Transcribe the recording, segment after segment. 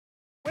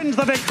Wins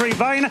the victory.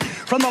 Vane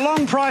from the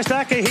long-priced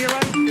Acca Hero.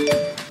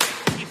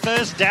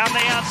 First down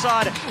the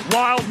outside.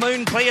 Wild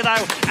Moon clear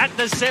though at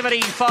the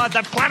 75.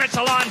 The planets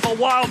align for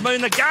Wild Moon.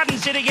 The Garden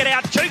City get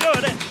out too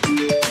good.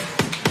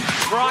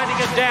 Grinding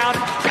it down.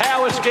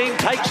 Power Scheme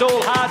takes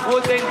all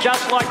hardwood, then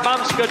just like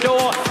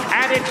Mumskador,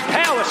 and it's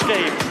Power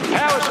Scheme.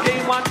 Power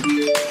Scheme won.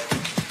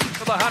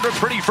 For the 100,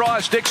 Pretty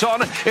Fryer sticks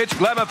on. It's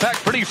Glamour Pack,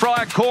 Pretty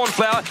Fryer,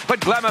 Cornflower, but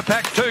Glamour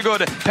Pack too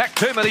good. Packed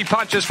too many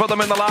punches for them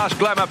in the last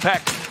Glamour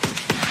Pack.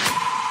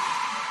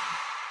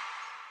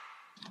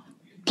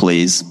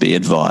 Please be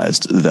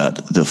advised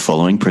that the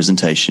following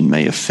presentation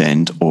may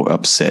offend or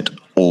upset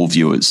all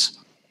viewers.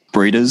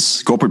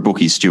 Breeders, corporate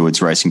bookies,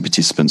 stewards, racing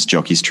participants,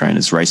 jockeys,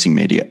 trainers, racing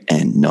media,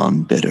 and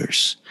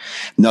non-bettors.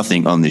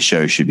 Nothing on this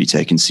show should be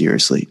taken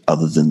seriously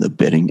other than the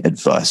betting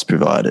advice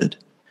provided.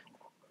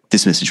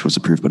 This message was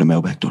approved by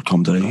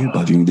mailback.com.au.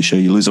 By viewing the show,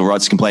 you lose all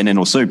rights to complain and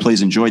or sue.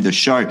 Please enjoy the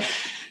show.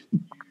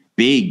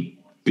 Big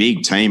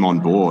team on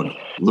board.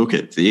 Look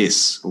at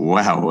this.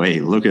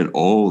 Wowee. Look at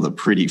all the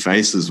pretty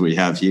faces we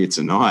have here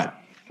tonight.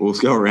 We'll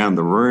go around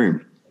the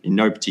room in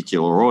no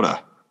particular order.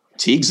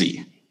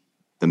 Tigsy,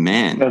 the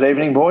man. Good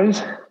evening,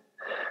 boys.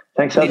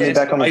 Thanks for having me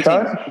back on the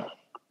show.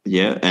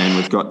 Yeah, and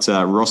we've got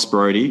Ross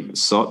Brody,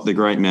 Sot, the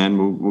great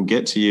man. We'll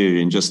get to you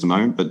in just a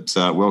moment, but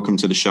welcome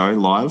to the show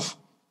live.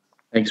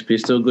 Thanks,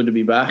 Pistol. Good to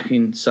be back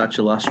in such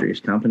illustrious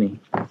company.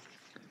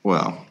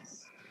 Well,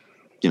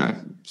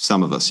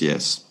 some of us,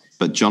 yes.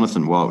 But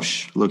Jonathan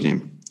Walsh, look at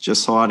him,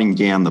 just hiding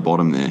down the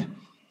bottom there.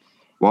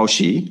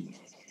 Walshy,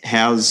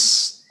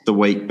 how's the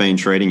week been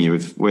treating you?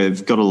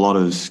 We've got a lot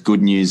of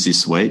good news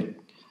this week,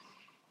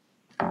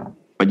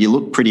 but you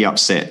look pretty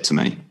upset to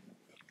me.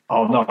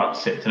 Oh, I'm not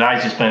upset.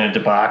 Today's just been a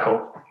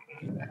debacle.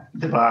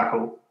 But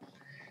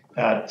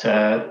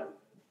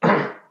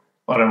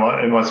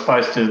am I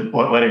supposed to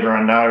let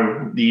everyone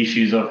know the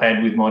issues I've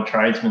had with my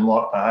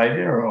tradesman-like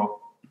behaviour? Or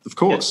of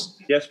course.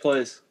 Yes,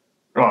 please.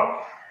 Right.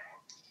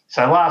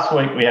 So last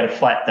week we had a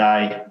flat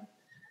day,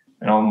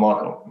 and I'm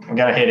like, I'm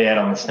going to head out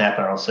on the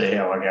snapper. I'll see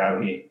how I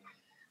go here.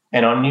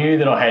 And I knew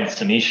that I had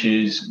some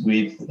issues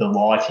with the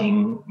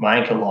lighting, my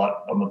anchor light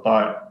on the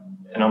boat.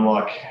 And I'm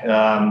like,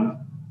 right,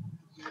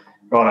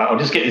 I'll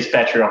just get this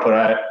battery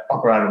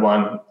operated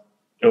one.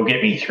 It'll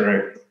get me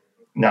through.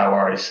 No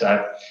worries.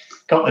 So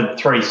got the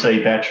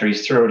 3C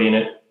batteries, threw it in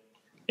it.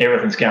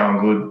 Everything's going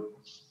good.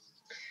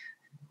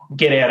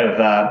 Get out of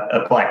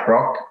a Black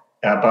Rock.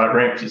 Boat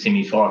ramp, it's in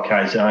my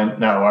 5K zone.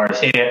 No worries.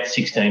 Head out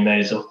 16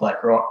 metres off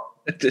Black Rock.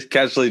 It just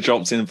casually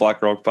drops in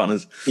Black Rock,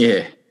 punters.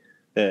 Yeah.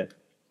 Yeah,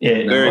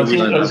 it was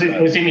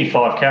in my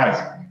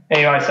 5Ks.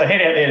 Anyway, so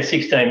head out there to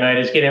 16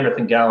 metres, get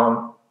everything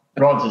going.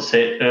 Rods are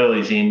set,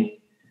 early's in,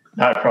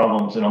 no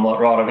problems. And I'm like,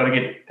 right, I've got to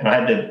get – and I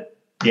had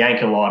the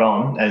anchor light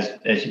on,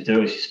 as you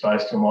do, as you're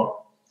supposed to. I'm like,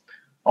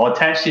 I'll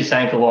attach this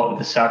anchor light with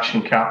the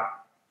suction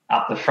cup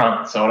up the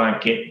front so I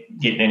don't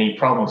get any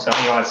problems. So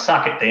anyway, I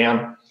suck it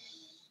down.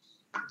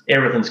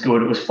 Everything's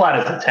good. It was flat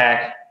as a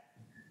tack.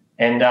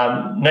 And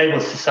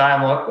needless to say,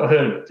 I'm like, I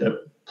heard a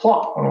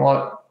plop. I'm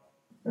like,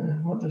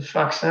 what the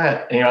fuck's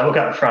that? And, I look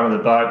up the front of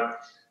the boat.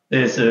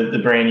 There's the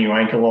brand new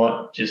anchor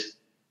light, just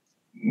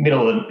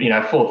middle of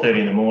 4:30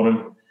 in the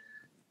morning,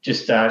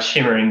 just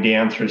shimmering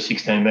down through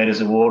 16 metres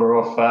of water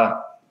off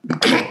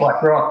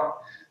Black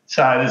Rock.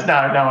 So there's no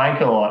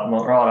anchor light. I'm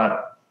like,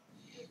 right,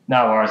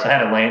 no worries. I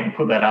had a lamp and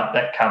put that up.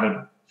 That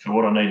covered for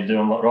what I need to do.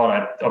 I'm like,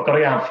 right, I've got to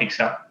go and fix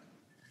up.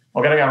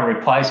 I've got to go and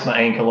replace my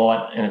anchor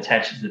light and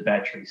attach it to the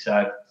battery.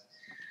 So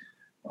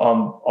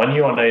I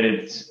knew I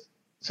needed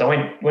 – so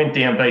I went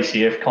down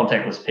BCF,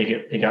 contactless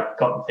pick up,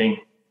 got the thing,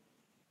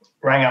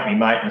 rang up my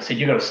mate and I said,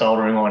 you got a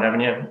soldering iron,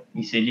 haven't you?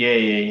 He said,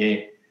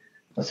 yeah.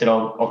 I said,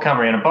 I'll come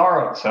around and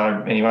borrow it.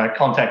 So anyway,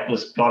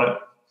 contactless, got it.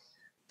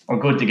 I'm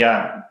good to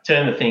go.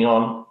 Turn the thing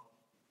on,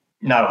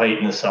 no heat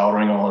in the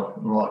soldering iron.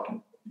 I'm like,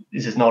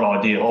 this is not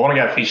ideal. I want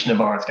to go fishing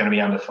tomorrow. It's going to be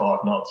under 5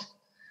 knots.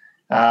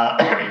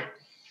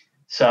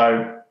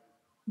 So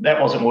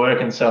that wasn't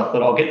working, so I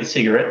thought I'll get the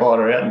cigarette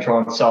lighter out and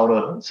try and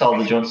solder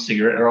the joint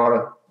cigarette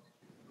lighter.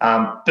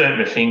 Burnt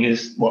my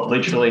fingers,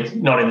 literally,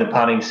 not in the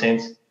punning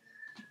sense.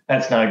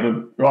 That's no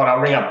good. Right, I'll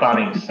ring up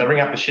Bunnings. I ring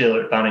up the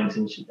Sheila at Bunnings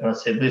and I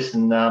said,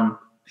 listen. I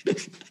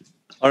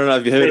don't know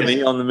if you heard of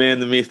me. I'm the man,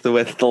 the myth, the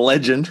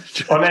legend.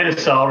 I need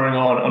a soldering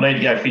on. I need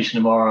to go fishing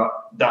tomorrow.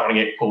 Don't want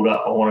to get pulled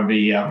up. I want to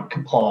be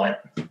compliant.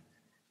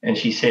 And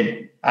she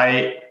said, are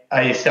you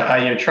a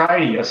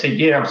tradie? I said,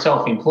 yeah, I'm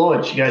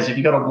self-employed. She goes, have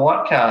you got a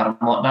white card?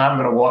 I'm like, no, I haven't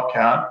got a white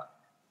card.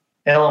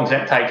 How long does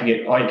that take to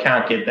get? Oh, you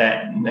can't get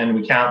that, and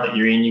we can't let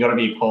you in. You've got to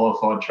be a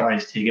qualified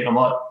trades ticket. I'm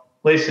like,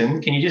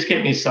 listen, can you just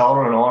get me a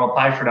soldering iron? I'll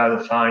pay for it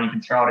over the phone. You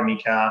can throw it in my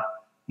car.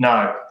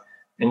 No.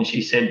 And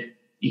she said,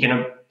 you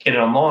can get it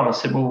online. I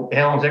said, well,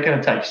 how long is that going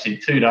to take? She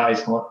said, 2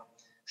 days. I'm like,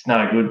 it's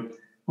no good.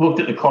 Looked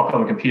at the clock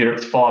on the computer.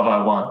 It's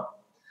 5:01.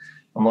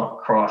 I'm like,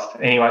 Christ.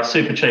 Anyway,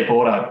 super cheap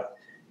auto.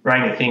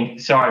 Rang the thing.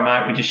 Sorry,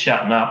 mate, we're just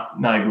shutting up.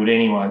 No good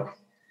anyway.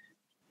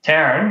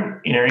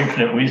 Taryn, in her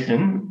infinite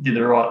wisdom, did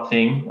the right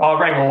thing. I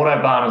rang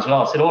Autobarn as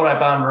well. I said,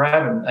 Autobarn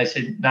Moorabbin. They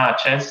said, nah,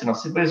 Chanston. I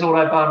said, where's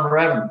Autobarn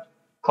Moorabbin?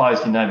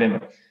 Closed in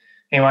November.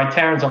 Anyway,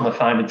 Taryn's on the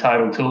phone to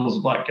Total Tools.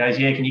 The bloke goes,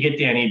 yeah, can you get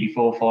down here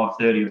before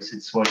 5:30? I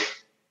said, sweet.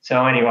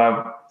 So anyway,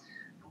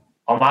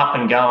 I'm up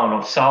and going.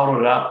 I've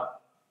soldered it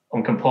up.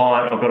 I'm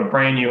compliant. I've got a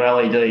brand new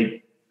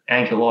LED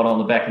anchor light on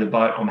the back of the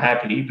boat. I'm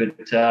happy, but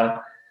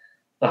the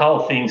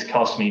whole thing's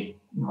cost me,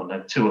 I don't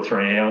know, 2 or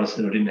 3 hours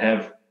that I didn't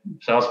have.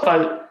 So I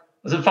suppose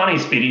the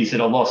funniest bit is that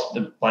I lost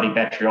the bloody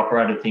battery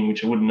operated thing,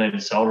 which I wouldn't need to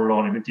solder it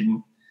on if it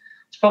didn't.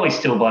 It's probably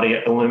still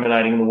bloody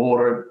illuminating the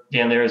water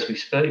down there as we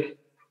speak.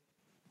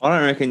 I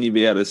don't reckon you'd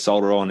be able to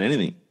solder on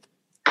anything.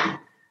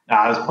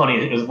 There's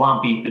plenty. It was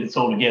lumpy, but it's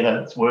all together.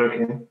 It's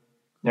working.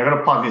 Now I've got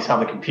to plug this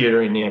other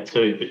computer in now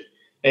too. But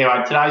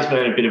anyway, today's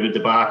been a bit of a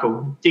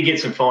debacle. Did get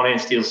some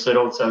finance deals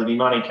settled, so there'll be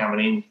money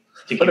coming in.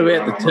 What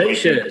about the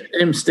T-shirt?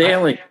 M.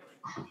 Stanley.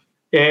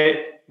 Yeah,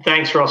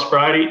 thanks, Ross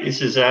Brady.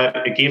 This is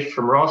a gift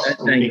from Ross.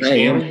 Stanley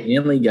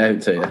gave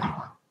it to you.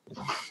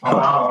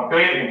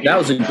 That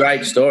was a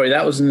great story.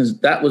 That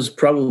was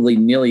probably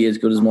nearly as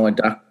good as my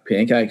duck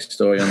pancake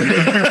story on the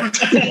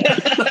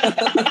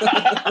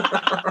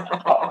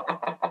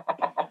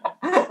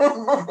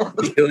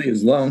Nearly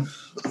as long.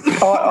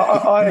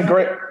 I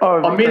agree.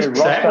 I missed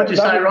that. What did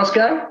you say,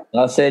 Roscoe?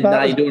 I said,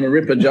 no, you're doing a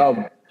ripper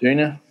job,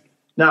 Junior.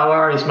 No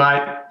worries,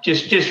 mate.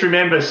 Just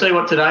remember, see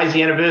what today's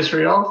the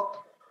anniversary of?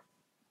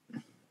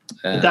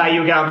 The day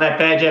you were going that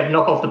bad, you have to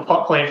knock off the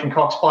pot plant from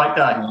Cox Plate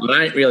Day. I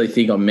don't really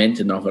think I meant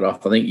to knock it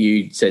off. I think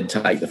you said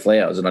take the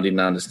flowers, and I didn't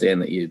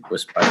understand that you were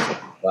supposed to take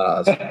the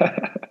flowers.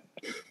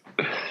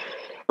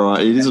 All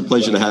right, it is a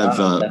pleasure to have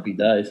happy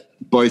days.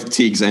 Both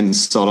Tiggs and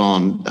Sod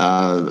on.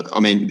 I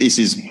mean, this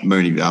is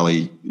Moonee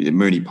Valley,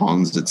 Moonee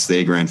Ponds. It's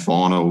their grand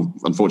final.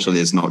 Unfortunately,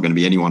 there's not going to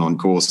be anyone on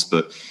course,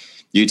 but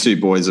you two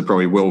boys are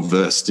probably well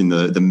versed in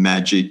the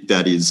magic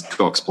that is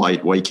Cox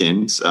Plate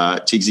weekends.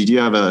 Tiggsy, do you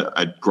have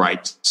a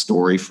great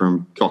story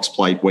from Cox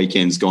Plate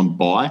weekends gone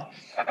by?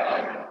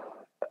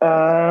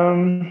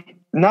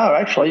 No,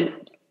 actually,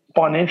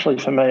 financially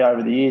for me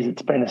over the years,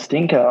 it's been a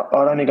stinker.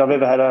 I don't think I've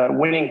ever had a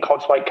winning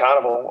Cox Plate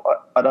Carnival.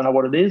 I don't know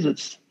what it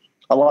is.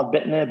 I love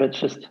betting there, but it's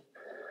just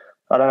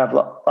I don't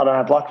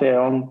have luck there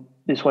on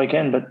this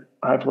weekend. But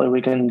hopefully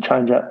we can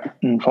change that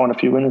and find a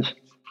few winners.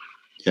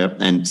 Yep,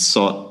 and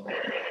so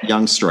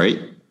Young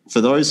Street,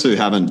 for those who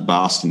haven't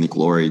basked in the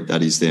glory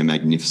that is their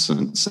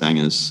magnificent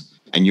sangers,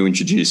 and you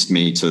introduced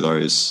me to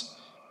those,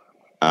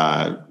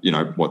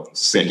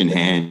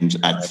 secondhand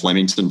at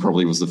Flemington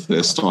probably was the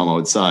first time I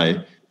would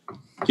say.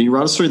 Can you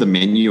run us through the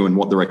menu and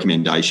what the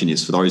recommendation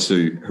is for those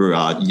who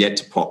are yet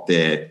to pop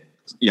their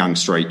Young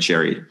Street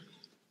cherry?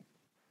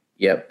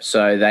 Yep,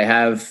 so they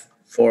have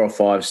 4 or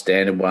 5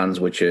 standard ones,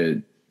 which are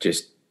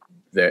just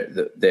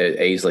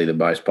they're easily the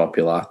most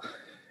popular.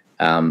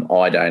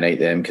 I don't eat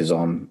them because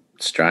I'm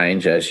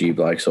strange, as you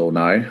blokes all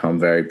know. I'm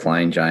very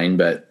plain Jane,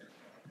 but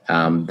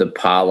the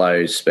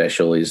Parlo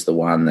special is the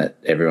one that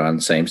everyone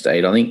seems to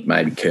eat. I think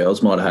maybe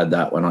Curls might have had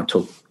that when I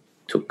took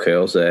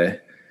Curls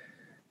there.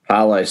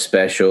 Parlo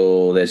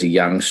special, there's a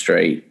Young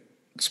Street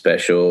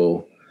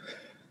special.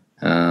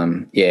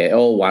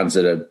 All ones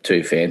that are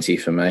too fancy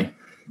for me.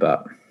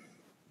 But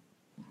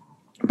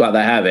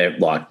they have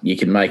you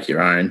can make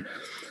your own.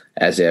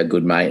 As our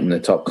good mate in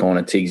the top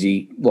corner,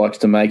 Tiggsy, likes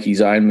to make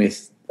his own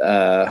with,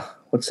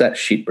 what's that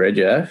shit bread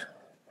you have?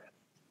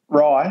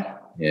 Rye.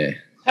 Yeah.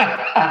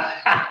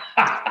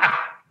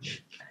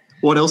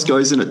 What else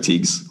goes in it,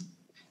 Tiggs?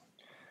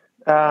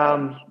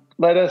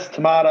 Lettuce,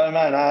 tomato,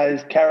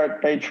 mayonnaise,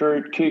 carrot,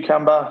 beetroot,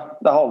 cucumber,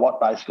 the whole lot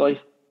basically.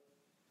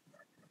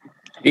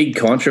 Big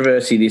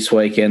controversy this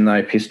weekend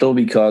though, Pistol,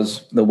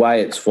 because the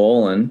way it's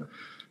fallen,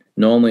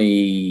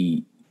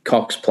 normally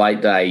Cox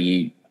Plate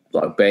Day,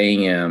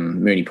 being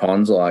Moonee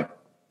Ponds, like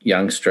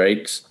Young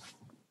Streets,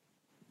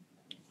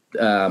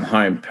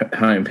 home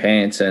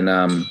pants, and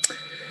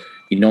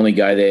you normally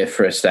go there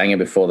for a stanger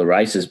before the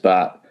races,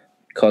 but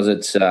because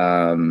it's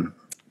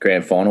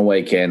grand final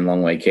weekend,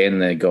 long weekend,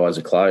 the guys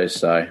are closed.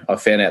 So I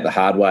found out the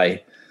hard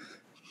way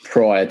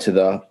prior to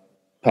the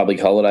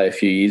public holiday a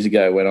few years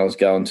ago when I was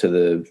going to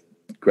the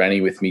granny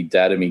with me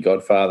dad and me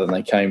godfather, and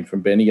they came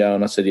from Bendigo,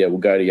 and I said, yeah, we'll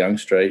go to Young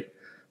Street.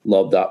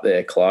 Lobbed up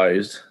there,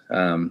 closed.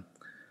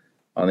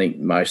 I think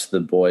most of the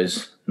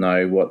boys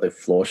know what the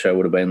floor show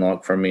would have been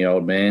like from me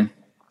old man.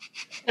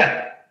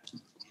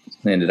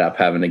 Ended up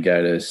having to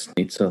go to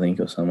Snitz, I think,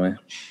 or somewhere.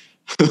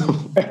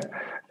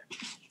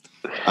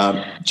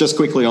 Just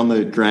quickly on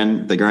the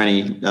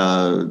granny,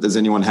 does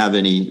anyone have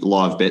any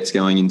live bets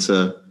going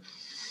into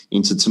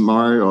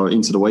tomorrow or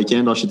into the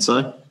weekend, I should say?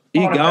 Are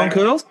you going,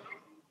 Curls?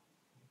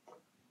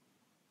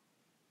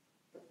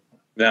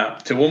 No,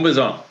 Toowoomba's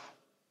on.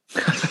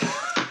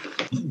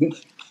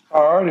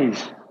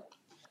 Priorities.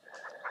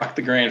 Fuck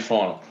the grand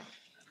final.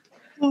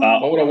 Why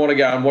would I want to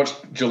go and watch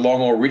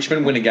Geelong or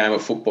Richmond win a game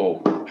of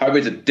football? Hope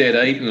it's a dead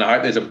eat, and I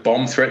hope there's a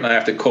bomb threat and they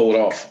have to call it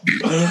off.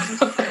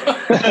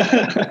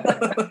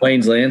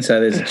 Queensland, so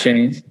there's a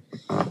chance.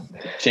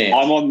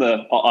 I'm on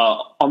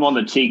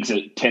the Tiggs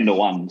at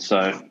 10-1.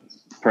 So,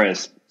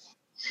 press.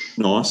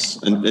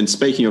 Nice. And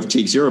speaking of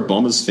Tiggs, you're a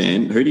Bombers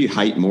fan. Who do you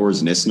hate more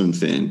as an Essendon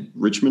fan,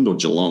 Richmond or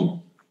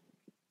Geelong?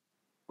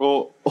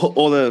 Or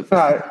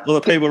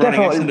the people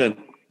running Essendon.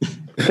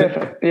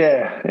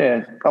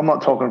 Yeah. I'm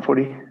not talking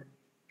footy.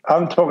 I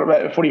haven't talked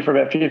about footy for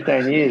about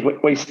 15 years.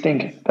 We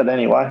stink, but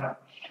anyway.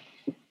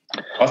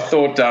 I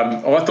thought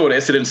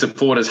Essendon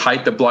supporters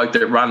hate the bloke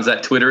that runs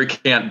that Twitter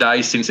account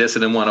days since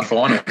Essendon won a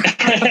final.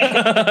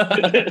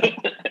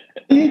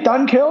 Are you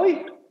done,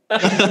 Kelly?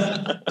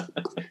 I'm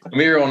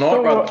here all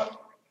night, brother.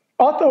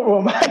 I thought we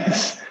were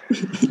mates.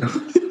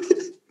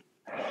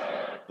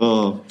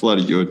 Oh,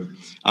 bloody good.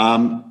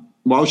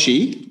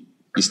 Walshy,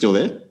 you still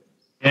there?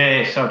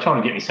 Yeah, so I'm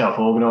trying to get myself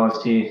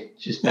organised here.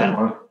 Just that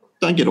one.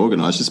 Don't get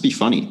organised, just be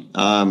funny.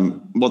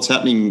 What's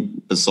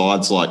happening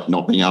besides like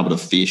not being able to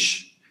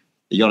fish?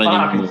 You got any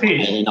more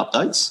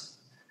updates?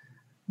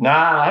 No,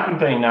 I haven't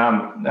been.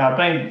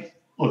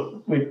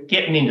 Look, we're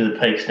getting into the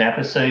peak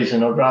snapper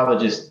season. I'd rather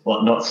just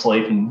not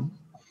sleep and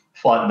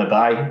float in the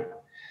bay.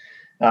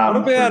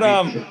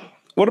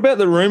 What about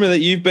the rumour that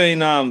you've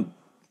been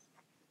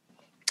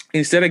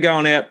instead of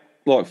going out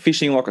like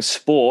fishing like a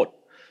sport,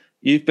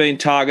 you've been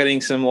targeting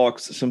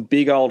some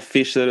big old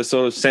fish that are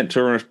sort of sent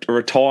to a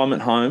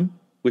retirement home,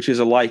 which is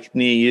a lake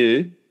near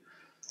you,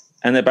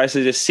 and they're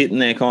basically just sitting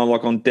there kind of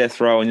like on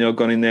death row, and you've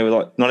gone in there with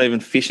like not even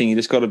fishing, you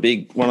just got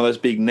one of those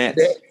big nets.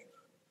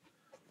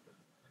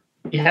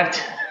 You're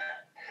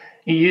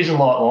using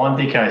light line,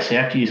 Dicko, so you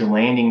have to use a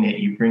landing net.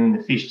 You bring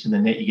the fish to the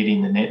net, you get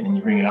in the net, and then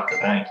you bring it up the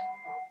bank.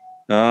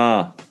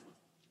 Ah.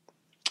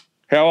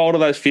 How old are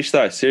those fish,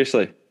 though?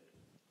 Seriously?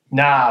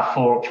 Nah,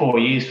 4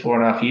 years,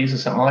 4.5 years or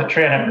something like that.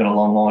 Trout haven't got a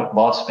long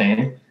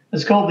lifespan.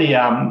 It's called the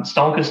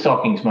stonker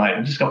stockings, mate.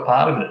 I just got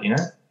part of it, you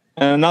know.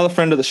 And another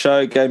friend of the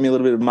show gave me a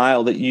little bit of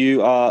mail that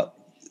you are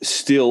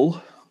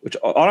still, which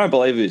I don't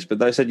believe it is, but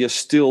they said you're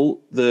still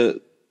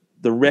the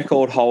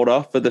record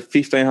holder for the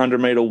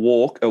 1,500-metre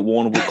walk at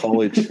Warrnambool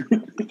College.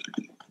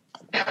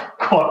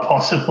 Quite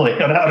possibly. I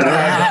don't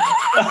know.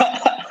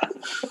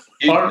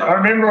 I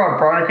remember I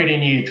broke it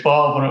in year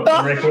 12 and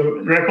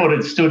the record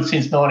had stood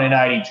since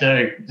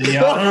 1982.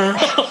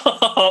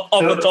 Off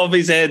the top of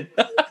his head.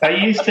 They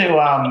used to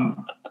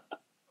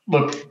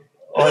look.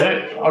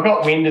 I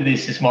got wind of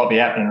this. This might be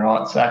happening,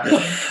 right? So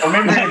I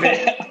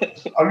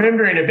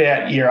remember in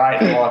about year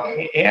 8,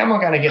 like, how am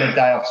I going to get a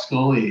day off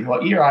school here?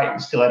 Like year 8, we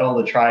still had all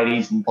the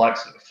tradies and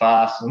blokes that were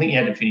fast. I think you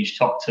had to finish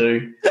top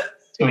 2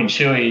 to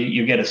ensure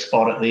you get a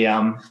spot at the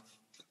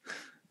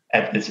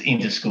this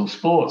inter-school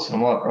sports. And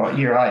I'm like, right,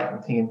 year 8.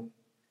 I'm thinking,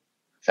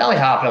 it's only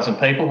half a dozen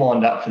people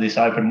lined up for this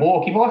open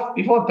walk. If I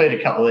beat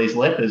a couple of these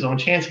lepers, I'm a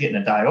chance of getting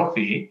a day off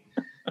here.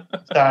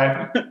 So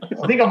I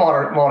think I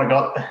might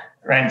have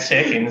ran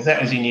second.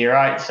 That was in year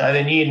 8. So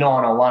then year 9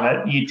 I won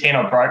it. Year 10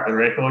 I broke the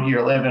record. Year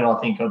 11 I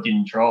think I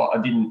didn't try. I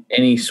didn't.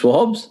 Any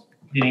swabs?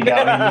 Didn't go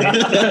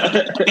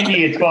in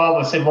year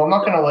 12 I said, well, I'm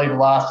not going to leave a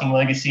lasting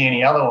legacy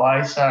any other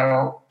way.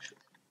 So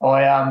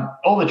I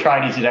all the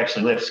tradies had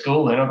actually left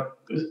school then.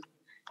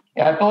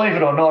 Believe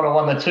it or not, I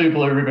won the 2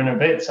 blue ribbon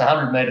events,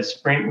 100-metre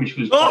sprint, which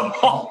was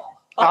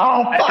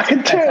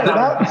fucking turn it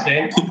up.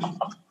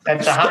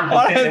 That's 100%.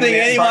 I don't think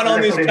anyone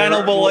on this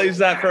panel believes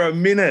that for a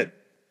minute.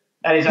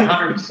 That is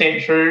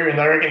 100% true,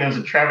 and I reckon there was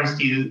a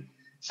travesty.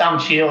 Some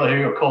Sheila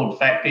who were called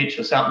fat bitch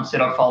or something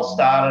said I false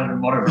started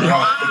and whatever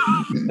else.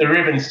 The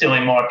ribbon's still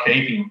in my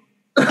keeping.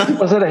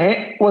 Was it a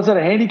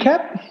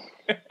handicap?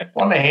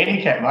 I'm a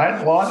handicap,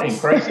 mate. Lightning,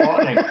 Grease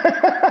lightning.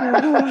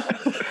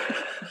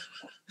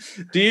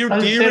 Do you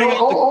ring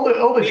all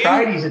the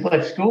tradies have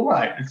left school,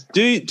 mate?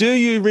 Do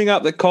you ring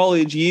up the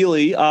college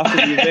yearly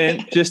after the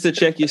event just to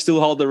check you still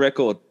hold the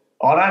record?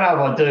 I don't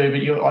know if I do,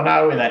 but I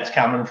know where that's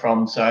coming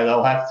from. So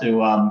they'll have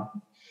to.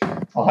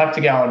 I'll have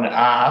to go and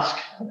ask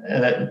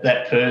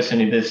that person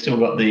if they've still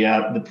got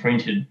the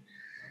printed.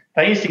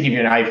 They used to give you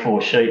an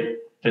A4 sheet,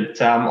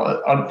 but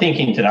I'm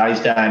thinking today's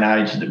day and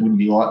age that it wouldn't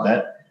be like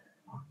that.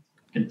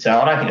 But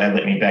I don't think they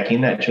let me back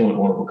in that joint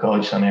Warrnambool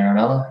College somehow or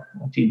another.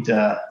 I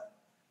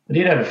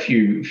did have a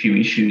few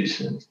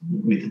issues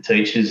with the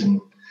teachers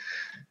and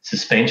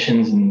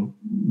suspensions and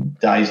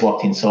days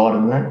locked inside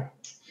and that.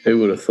 Who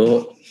would have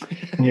thought?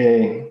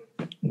 Yeah.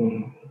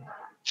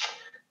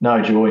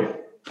 No joy.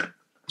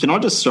 Can I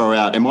just throw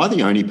out, am I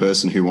the only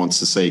person who wants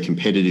to see a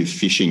competitive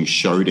fishing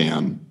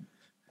showdown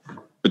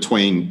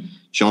between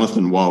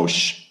Jonathan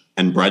Walsh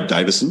and Brad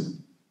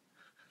Davison?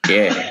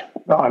 Yeah.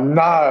 Oh,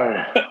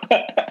 no.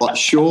 Like,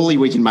 surely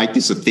we can make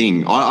this a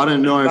thing. I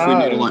don't know if we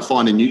need to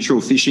find a neutral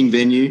fishing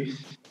venue.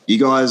 You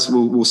guys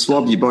will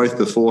swab you both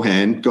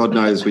beforehand. God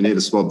knows we need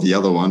to swab the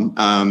other one.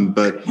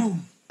 But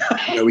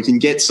we can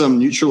get some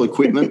neutral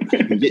equipment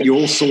and get you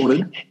all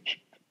sorted,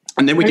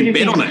 and then we can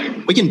bet on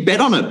it. We can bet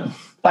on it.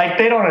 They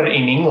bet on it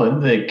in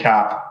England, the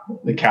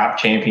carp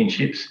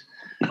championships.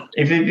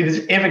 If there's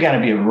ever going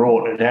to be a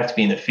rort, it'd have to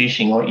be in the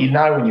fishing. Like,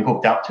 when you're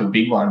hooked up to a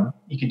big one,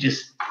 you could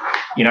just,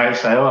 say,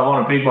 I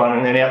want a big one,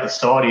 and then out the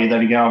side of you,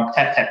 they'd go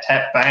tap, tap,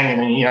 tap, bang, and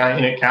then,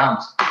 in it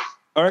comes.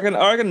 I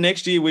reckon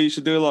next year we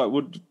should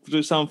we'll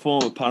do some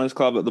form of punters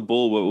club at the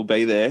Bull where we'll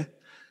be there,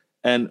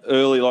 and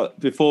early,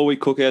 before we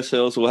cook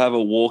ourselves, we'll have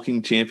a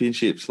walking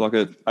championships, like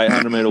a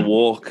 800-metre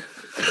walk,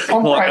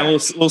 and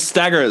we'll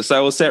stagger it.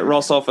 So we'll set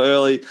Ross off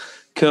early,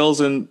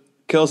 Curls and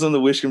the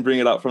Wish can bring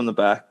it up from the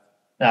back.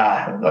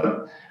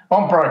 Nah,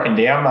 I'm broken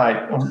down, mate.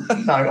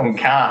 I'm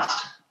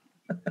cast.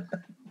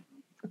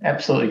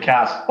 Absolutely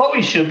cast. What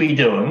we should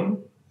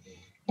do,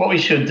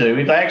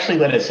 if they actually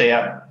let us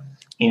out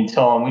in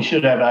time, we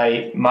should have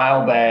a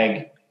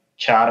mailbag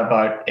charter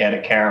boat out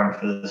of Carrum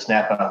for the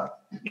snapper.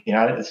 You know,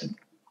 I reckon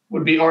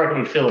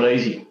we'd feel it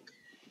easy.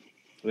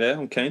 Yeah,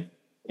 I'm keen.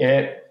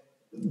 Yeah.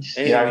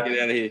 Get out of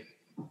here.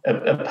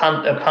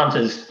 A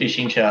punter's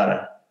fishing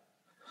charter.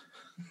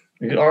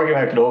 I reckon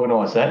we could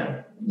organise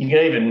that. You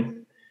could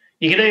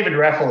even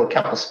raffle a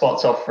couple of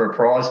spots off for a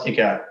prize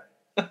ticker.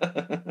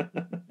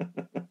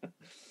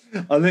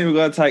 I think we've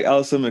got to take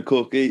Alison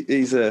McCook.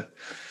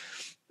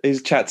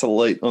 He's chat's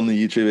elite on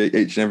the YouTube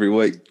each and every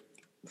week.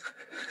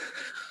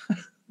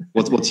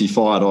 What's he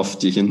fired off,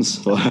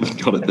 Dickens? I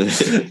haven't got it there.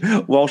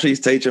 Walshy's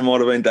teacher might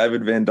have been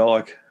David Van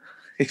Dyke,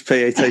 his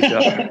PE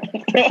teacher.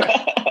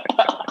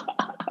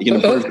 You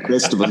can prove the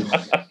best of them.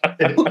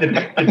 The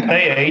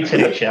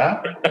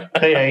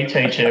PE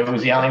teacher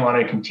was the only one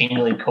who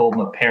continually called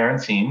my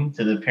parents in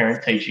to the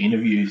parent-teacher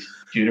interviews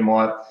due to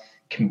my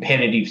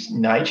competitive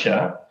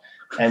nature.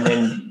 And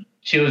then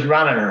she was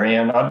running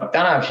around. I don't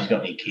know if she's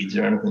got any kids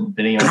or anything,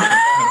 but anyway,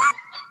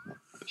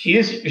 she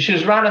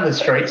was running the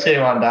streets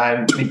there one day,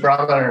 and my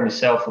brother and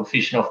myself were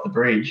fishing off the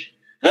bridge.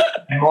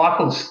 And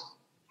Michael's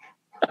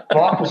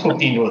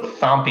hooked into a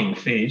thumping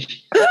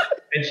fish.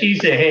 And she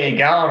said, "How you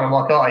going?" I'm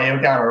like, "Oh, yeah,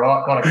 we're going all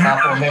right. Got a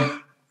couple." And then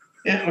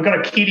we've got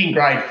a kid in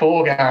grade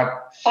 4 going,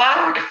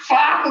 fuck,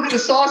 look at the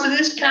size of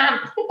this cunt.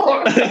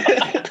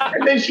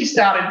 And then she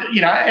started,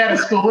 out of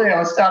school there,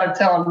 I started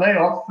telling me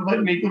off for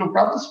letting me little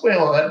brother swear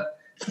like that.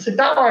 I said,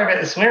 don't worry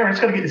about the swearing, I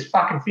just got to get this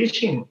fucking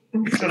fish in.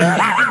 So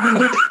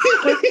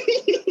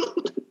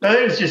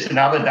it was just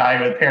another day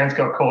where the parents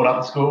got called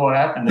up at school. What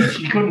happened? And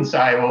she couldn't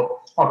say,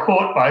 well, I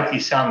caught both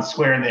your sons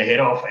swearing their head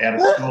off out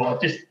of school.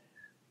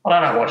 I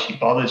don't know why she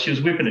bothered. She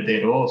was whipping a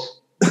dead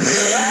horse.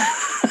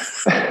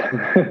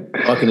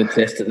 I can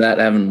attest to that,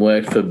 having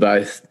worked for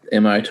both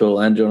M.O. Toole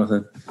and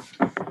Jonathan.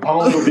 I'm a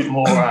little bit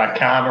more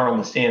calmer on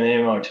the stand than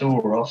M.O.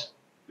 Toole, Ross.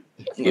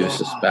 Give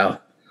us a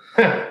spell.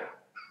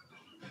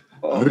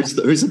 Who's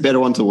the better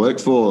one to work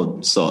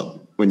for, Sot,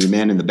 when you're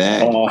man in the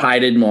bag? Oh, I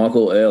hated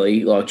Michael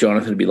early. Like,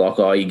 Jonathan would be like,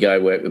 oh, you go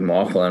work with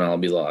Michael, and I'll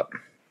be like,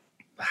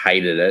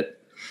 hated it.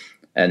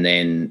 And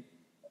then,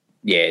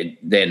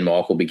 then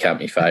Michael became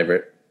my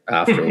favourite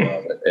after a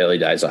while. But early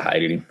days, I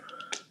hated him.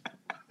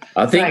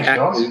 I think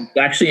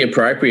actually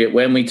appropriate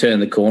when we turned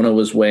the corner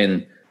was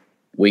when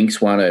Winks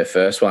won her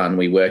first one.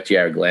 We worked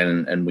Yarra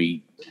Glen and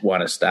we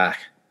won a stack.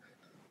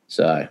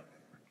 So,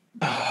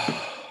 fuck.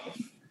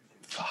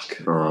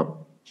 All right.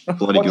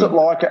 What's it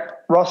like,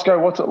 Roscoe?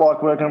 What's it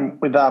like working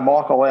with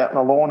Michael out in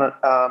the lawn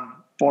at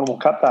Warrnambool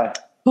Cup Day?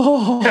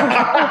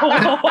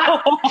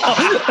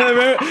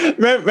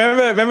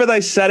 remember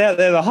they sat out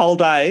there the whole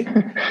day,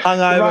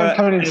 hungover,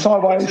 coming in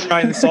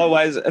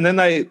sideways, and then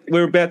we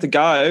were about to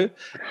go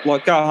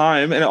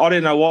home, and I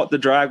didn't know what the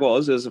drag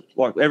was. It was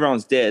like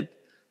everyone's dead,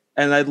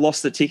 and they'd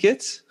lost the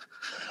tickets.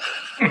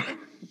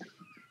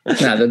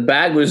 No, the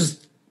bag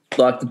was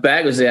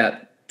out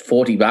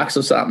 $40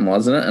 or something,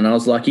 wasn't it? And I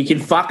was like, you can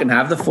fucking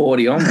have the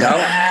 40 on,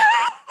 go.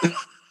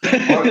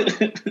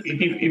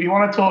 If you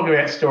want to talk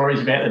about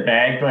stories about the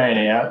bag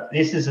being out,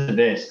 this is the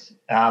best.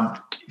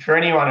 For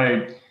anyone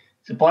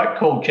it's a bloke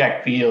called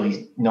Jack Veal.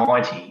 He's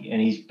 90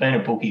 and he's been a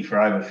bookie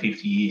for over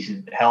 50 years.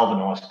 He's a hell of a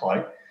nice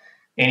bloke.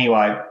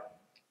 Anyway,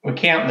 we're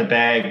counting the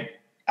bag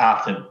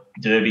after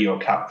Derby or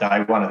Cup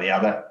Day, one or the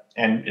other,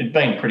 and it'd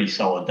been a pretty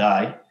solid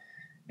day.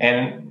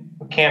 And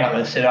we counted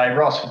and said, "Hey,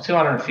 Ross, we're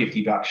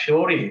 $250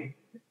 short here."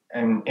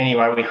 And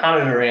anyway, we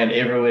hunted around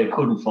everywhere,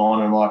 couldn't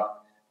find them. Like,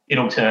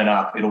 it'll turn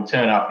up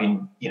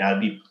in,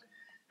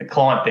 a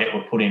client bet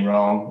we'll put in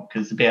wrong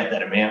because it's about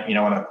that amount. When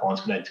our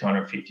client's going to do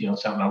 250 or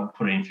something, I'll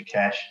put it in for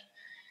cash.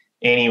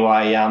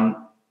 Anyway,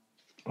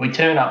 we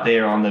turned up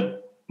there on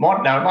it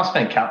must have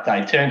been Cup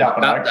Day. Turned up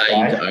on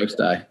Oaks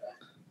Day.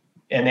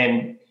 And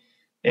then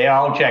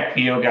old Jack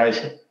Veal goes,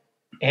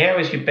 "How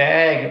was your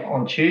bag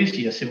on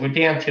Tuesday?" I said, "We're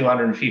down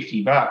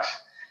 $250.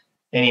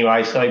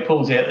 Anyway, so he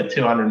pulls out the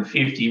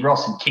 250.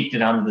 Ross had kicked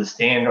it under the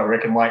stand, I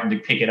reckon, waiting to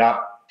pick it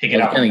up. I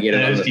was going to get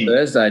it on the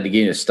Thursday to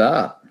get a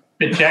start.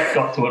 But Jack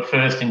got to it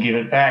first and give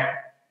it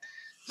back.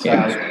 So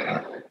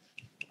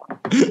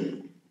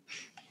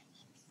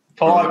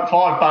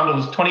five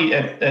bundles, 20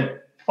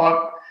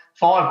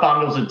 five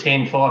bundles of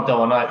 10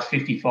 $5 notes,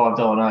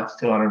 $55 notes,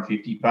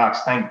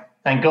 $250.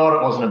 Thank God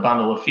it wasn't a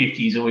bundle of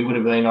 50s, or we would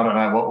have been, I don't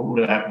know what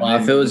would have happened. Well,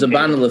 if it was a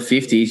bundle of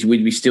 50s,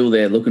 we'd be still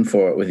there looking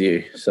for it with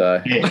you.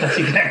 So yeah, that's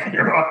exactly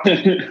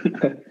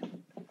right.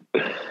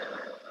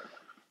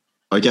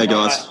 Okay,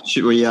 guys,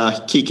 should we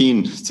kick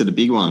in to the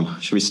big one?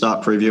 Should we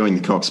start previewing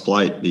the Cox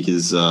Plate?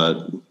 Because, I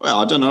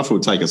don't know if it will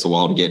take us a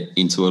while to get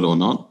into it or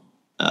not.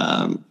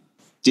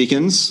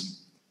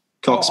 Dickens,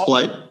 Cox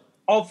Plate.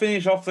 I'll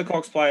finish off the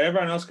Cox Plate.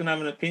 Everyone else can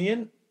have an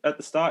opinion at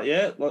the start,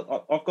 yeah?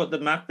 I've got the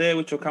map there,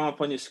 which will come up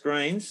on your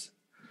screens.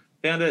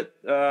 Found it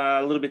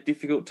a little bit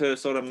difficult to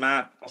sort of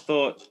map. I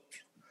thought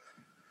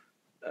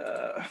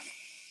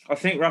I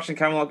think Russian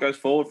Camelot goes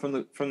forward from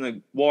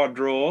the wide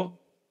draw.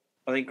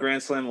 I think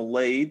Grand Slam will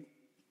lead.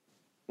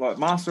 Like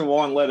Master of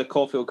Wine led a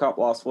Caulfield Cup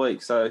last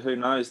week, so who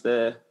knows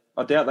there.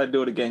 I doubt they'd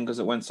do it again because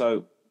it went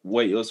so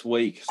weak,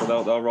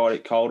 so they'll ride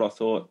it cold, I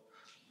thought.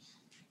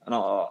 And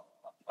I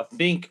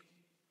think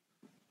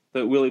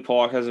that Willie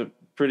Pike has a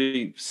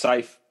pretty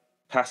safe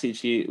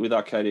passage here with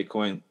Arcadia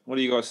Queen. What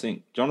do you guys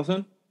think?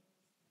 Jonathan?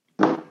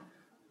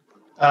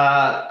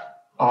 The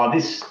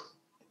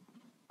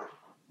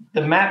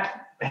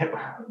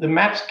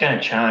map's going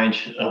to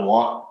change a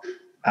lot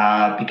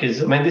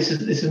because, I mean, this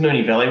is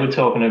Moonee Valley we're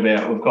talking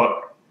about. We've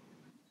got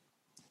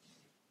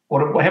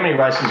how many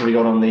races have we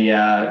got on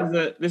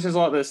the... this is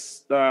like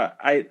this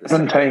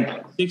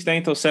 17th.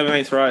 16th or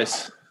 17th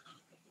race.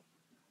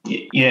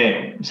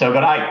 Yeah, so we've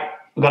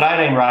got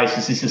 18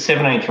 races. This is the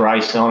 17th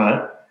race on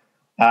it.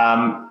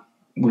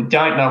 We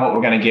don't know what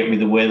we're going to get with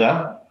the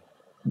weather.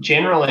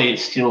 Generally, it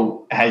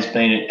still has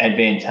been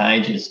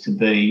advantageous to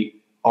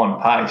be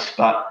on pace,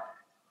 but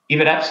if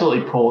it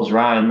absolutely pours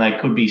rain, they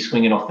could be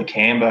swinging off the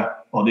camber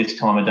by this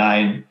time of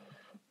day and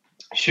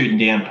shooting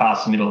down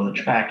past the middle of the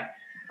track.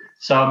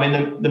 So, I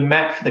mean, the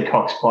map for the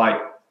Cox Plate,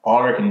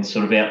 I reckon, is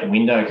sort of out the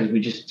window because we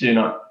just do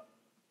not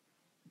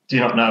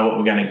know what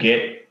we're going to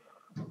get.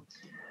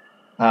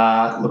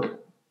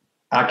 Look,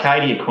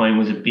 Arcadia Queen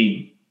was a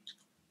big,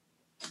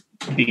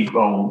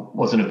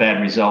 wasn't a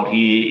bad result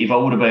here. If I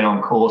would have been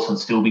on course, I'd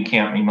still be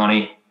counting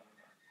money.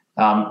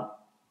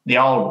 The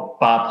old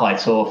bar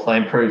plate's off. They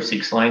improved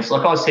 6 lengths.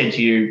 Like I said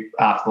to you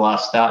after the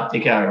last start,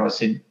 Dicko, I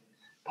said,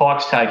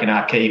 Pike's taken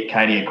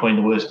Arcadia Queen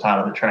the worst part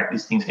of the track.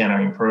 This thing's going to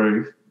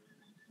improve.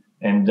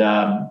 And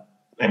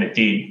it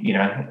did, you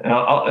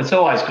know. It's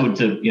always good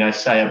to, you know,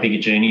 say how big a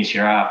genius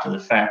you're after the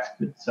fact.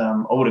 But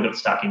I would have got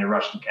stuck into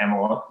Russian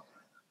Camelot.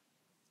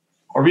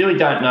 I really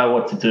don't know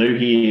what to do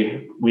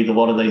here with a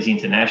lot of these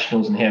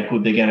internationals and how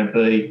good they're going to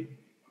be.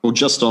 Well,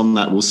 just on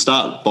that, we'll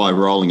start by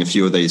rolling a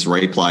few of these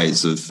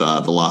replays of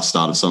the last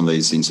start of some of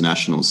these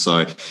internationals.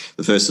 So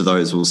the first of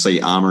those, we'll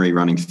see Armory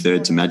running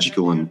third to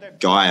Magical and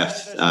Gaia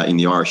in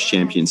the Irish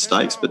Champion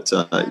Stakes. But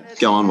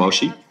go on,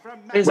 Walshy.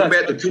 What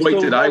about the tweet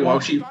today,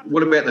 Walshy?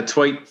 What about the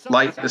tweet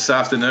late this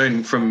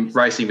afternoon from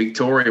Racing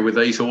Victoria with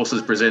these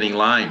horses presenting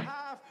lane?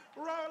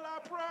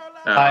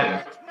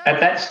 At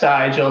that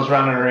stage, I was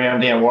running around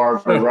down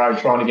Warragul Road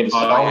trying to get a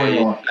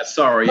soldering iron.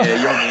 Sorry,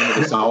 yeah, you're on the end of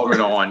the soldering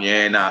iron.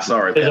 Yeah, no,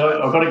 sorry.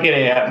 I've got to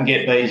get out and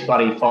get these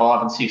bloody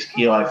 5 and 6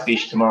 kilo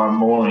fish tomorrow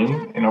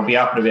morning, and I'll be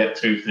up at about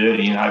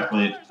 2:30, and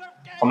hopefully,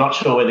 I'm not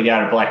sure whether to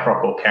go to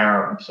Blackrock or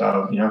Carrum.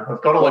 So, you know,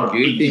 I've got a lot of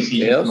big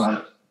decisions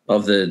to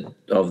make.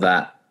 Of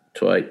that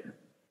tweet?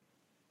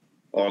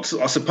 I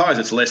suppose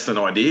it's less than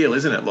ideal,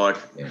 isn't it? Like,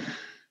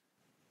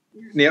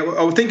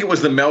 now, I think it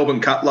was the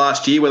Melbourne Cup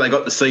last year where they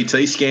got the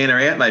CT scanner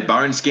out and they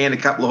bone scanned a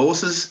couple of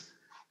horses.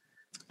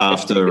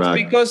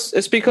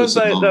 It's because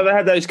they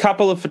had those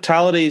couple of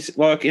fatalities,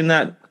 like in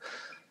that.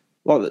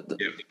 Like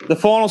the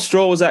final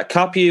straw was that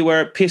Cup year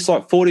where it pissed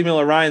like 40 mil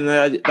of rain.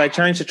 They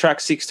changed the track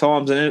 6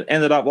 times and it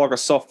ended up like a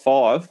soft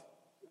 5,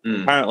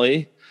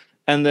 apparently.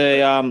 And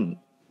that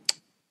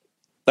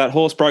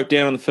horse broke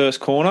down in the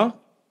first corner.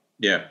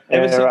 Yeah.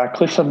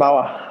 Cliffs of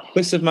Moher.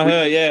 Cliffs of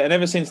Moher, yeah. And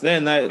ever since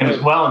then, it was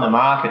well in the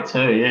market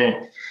too,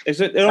 yeah.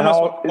 It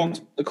almost won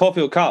the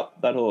Caulfield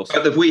Cup, that horse.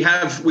 But we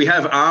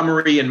have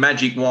Armory and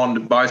Magic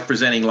Wand both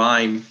presenting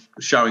lame,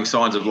 showing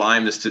signs of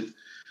lameness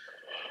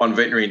on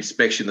veterinary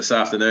inspection this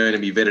afternoon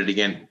and be vetted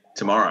again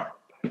tomorrow.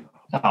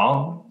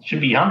 Oh,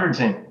 should be hundreds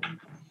then.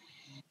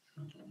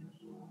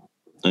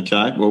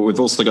 Okay, well,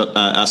 we've also got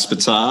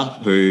Aspetar,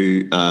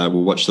 who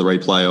will watch the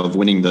replay of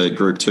winning the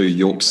Group 2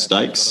 York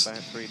Stakes.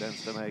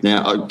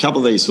 Now, a couple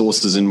of these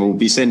horses, and we'll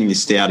be sending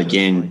this out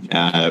again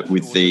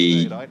with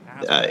the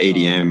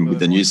EDM, with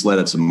the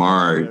newsletter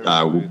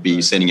tomorrow. We'll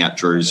be sending out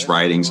Drew's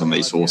ratings on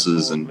these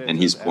horses and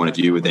his point of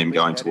view with them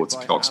going towards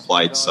the Cox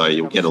Plate, so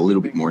you'll get a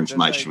little bit more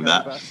information with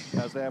that.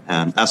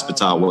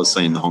 Aspetar was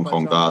seen in the Hong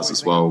Kong bars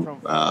as well,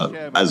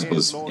 as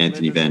was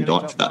Anthony Van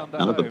Dyke for that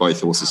matter, but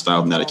both horses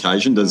failed on that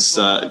occasion.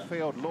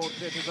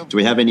 Do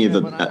we have any of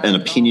an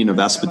opinion of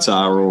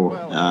Aspetar or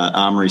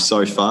Armory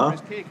so far?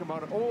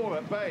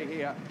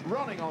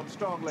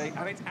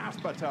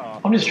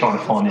 I'm just trying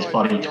to find this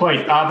bloody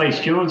tweet. RB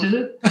Stewards, is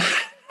it?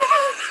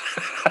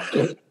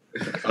 I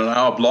don't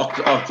know.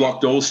 I've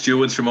blocked all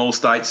stewards from all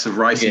states of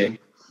racing.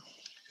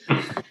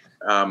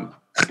 Yeah.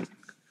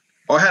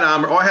 I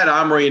had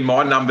Armory in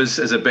my numbers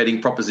as a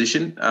betting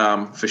proposition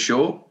for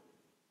sure.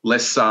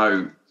 Less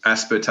so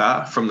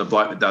Aspetar from the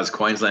bloke that does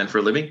Queensland for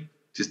a living.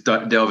 Just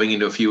delving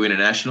into a few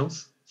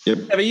internationals. Yep.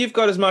 Yeah, but you've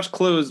got as much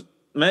clue as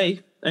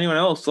me. Anyone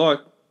else? Like,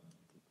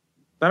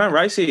 they don't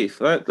race here.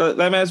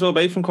 They may as well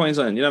be from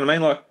Queensland. You know what I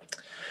mean? Like,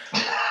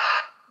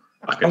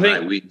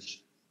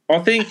 I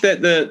think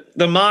that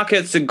the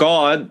market's a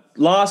guide.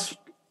 Last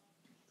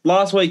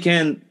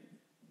weekend,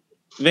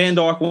 Van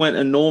Dyke went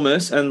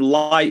enormous, and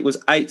late was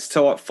 8s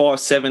to like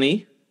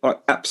 570,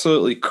 like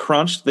absolutely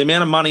crunched. The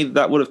amount of money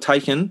that would have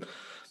taken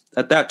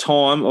at that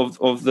time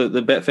of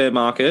the Betfair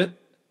market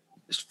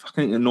is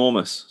fucking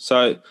enormous.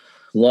 So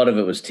a lot of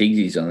it was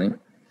Tigsies, I think.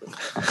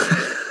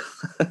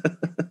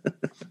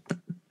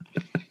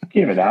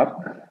 Give it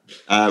up.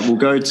 We'll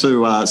go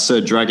to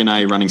Sir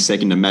Dragonet running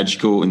second to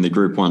Magical in the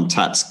Group 1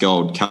 Tats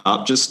Gold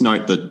Cup. Just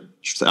note that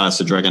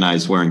Sir Dragonet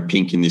is wearing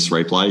pink in this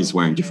replay. He's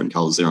wearing different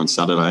colours there on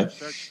Saturday.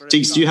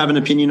 Tiggs, do you have an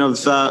opinion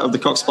of the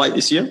Cox Plate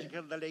this year?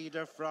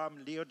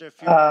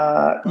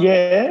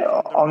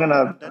 Yeah, I'm going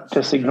to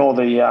just ignore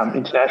the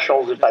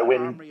internationals. If they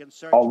win,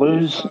 I'll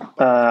lose.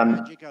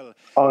 I'm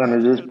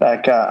going to just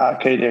back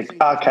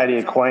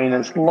Arcadia Queen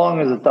as long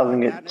as it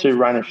doesn't get too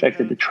rain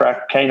affected. The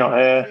track, keen on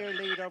her.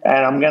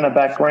 And I'm going to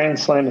back Grand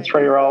Slam, the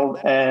 3-year-old,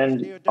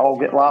 and I'll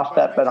get laughed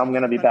at, but I'm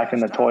going to be back in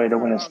the Toya to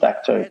win a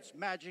stack too.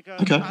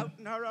 Okay.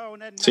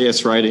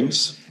 TS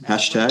ratings,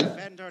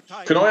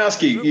 hashtag. Can I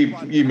ask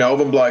you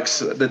Melbourne blokes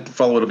that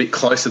follow it a bit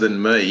closer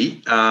than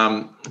me,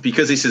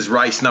 because this is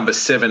race number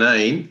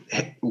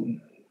 17,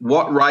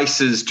 what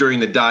races during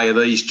the day are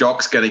these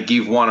jocks going to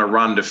give one a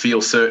run to feel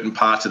certain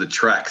parts of the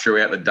track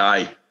throughout the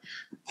day?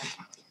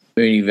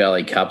 Moonee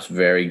Valley Cup's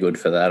very good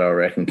for that, I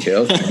reckon,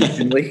 Curls.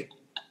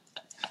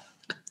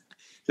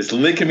 Just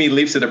licking me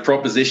lips at a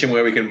proposition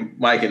where we can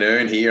make an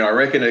earn here. I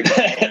reckon a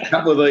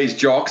couple of these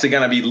jocks are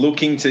going to be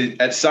looking to,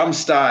 at some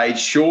stage,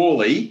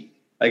 surely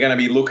they're going to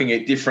be looking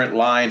at different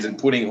lanes and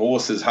putting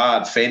horses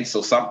hard fence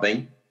or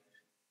something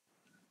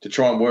to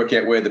try and work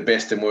out where the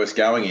best and worst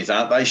going is,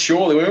 aren't they?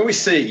 Surely, we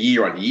always see it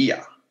year on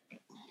year.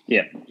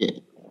 Yeah.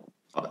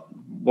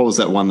 What was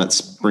that one that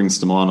springs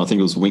to mind? I think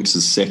it was Winks'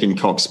 second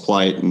Cox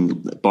Plate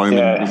and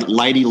Bowman. Was it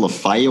Lady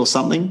LaFay or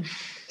something?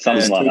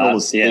 Something like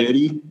that, yeah.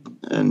 $2.30,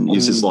 and he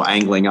was just like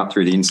angling up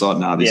through the inside.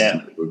 No,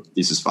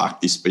 this is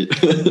fucked. This bit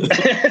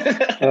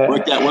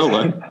worked out well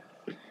though.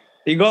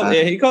 He got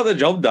the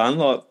job done.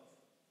 Like,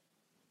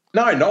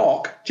 no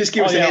knock. Just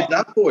give us a heads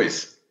up,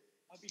 boys.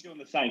 I'd be doing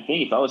the same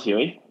thing if I was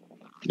Huey.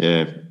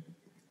 Yeah.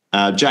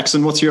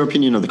 Jackson, what's your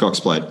opinion of the Cox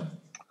Plate?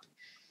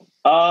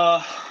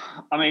 I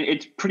mean,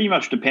 it's pretty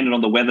much dependent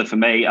on the weather for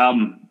me.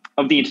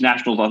 Of the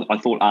internationals, I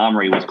thought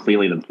Armory was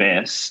clearly the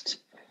best.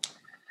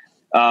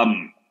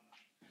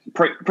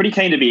 Pretty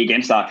keen to be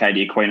against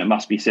Arcadia Queen, it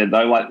must be said,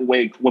 though. Like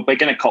we're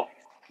going to cop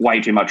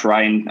way too much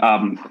rain.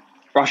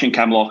 Russian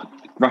Camelot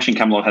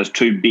has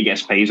two big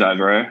SPs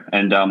over her,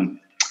 and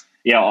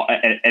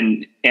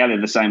and out at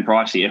the same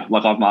price here.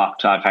 Like I've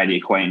marked Arcadia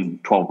Queen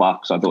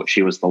 $12. I thought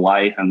she was the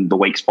lay and the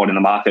weak spot in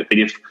the market. But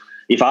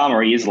if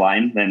Armory is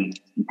lame, then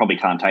you probably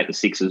can't take the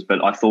sixes.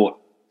 But I thought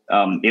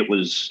it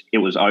was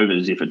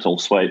overs if it's all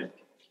sweet.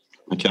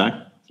 Okay,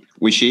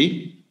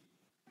 Wishy.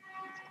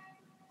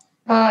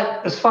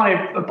 It's funny,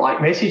 Blake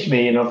messaged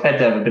me and I've had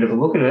to have a bit of a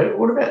look at it.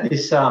 What about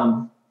this,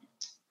 I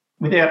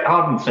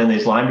haven't seen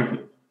this lame.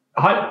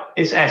 I hope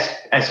it's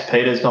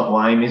Aspita's not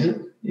lame, is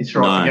it? It's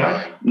right to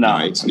go? No,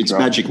 it's right.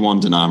 Magic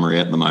Wand and Armory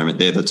at the moment.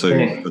 They're the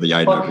two for the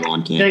 8 over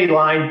line camp. D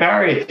lane,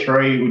 barrier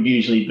 3 would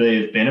usually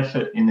be of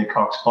benefit in the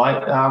Cox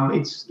Plate.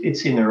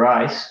 It's in the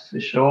race for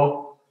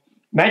sure.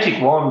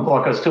 Magic Wand,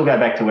 like I still go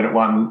back to when it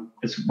won.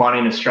 It's won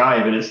in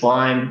Australia, but it's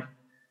lame.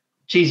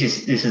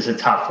 Jesus, this is a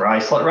tough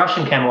race. Like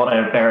Russian Camelot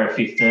at barrier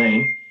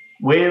 15,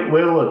 where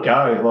will it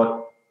go? Like,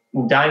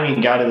 will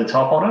Damien go to the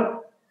top on it?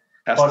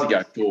 Has to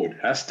go forward.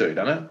 Has to,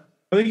 doesn't it?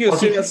 I think he'll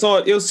sit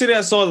outside. He'll sit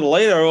outside the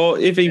leader, or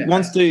if he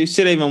wants to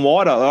sit even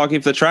wider, like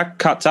if the track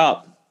cuts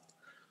up.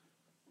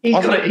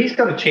 He's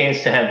got a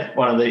chance to have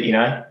one of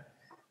the,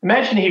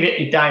 imagine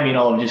if Damien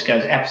Oliver just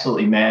goes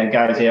absolutely mad,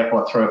 goes out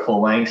by 3 or 4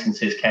 lengths and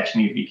says, catch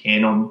me if you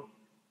can on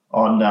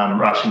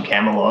Russian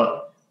Camelot.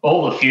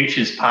 All the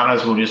futures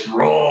punters will just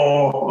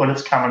roar when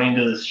it's coming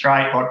into the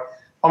straight. Like,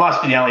 I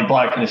must be the only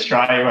bloke in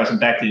Australia who hasn't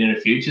backed it in a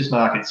futures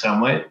market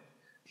somewhere.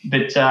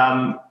 But,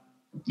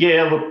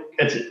 look,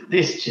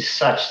 this is just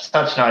such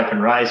an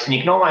open race, and you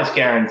can almost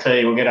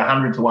guarantee we'll get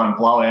 100-1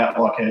 blowout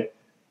like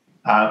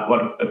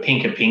a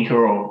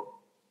Pinker or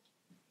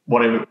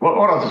whatever.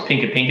 What else was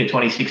Pinker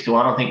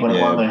 26-1, I think, when it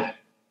won the... It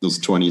was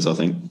 20s, I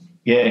think.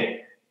 Yeah.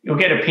 You'll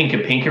get a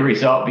Pinker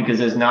result because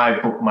there's no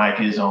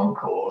bookmakers on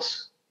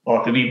course.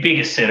 Like, it'll be the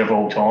biggest set of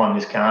all time,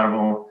 this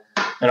carnival,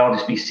 and I'll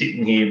just be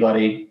sitting here,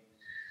 bloody,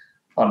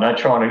 I don't know,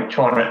 trying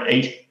to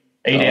eat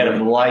out of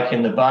the lake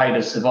and the bay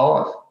to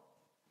survive.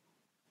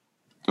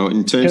 Oh,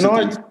 in terms of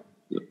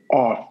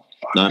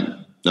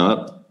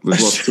no,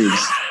 we've lost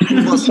Tiggs.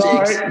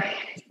 Sorry,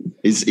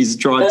 he's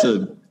tried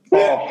to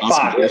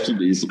ask a question.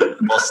 He's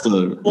lost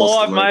the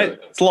live, mate.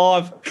 It's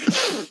live.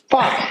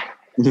 Fuck.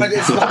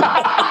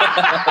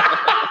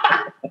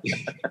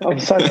 I'm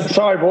so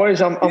sorry,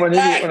 boys. I'm an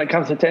idiot when it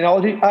comes to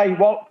technology. Hey,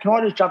 well, can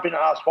I just jump in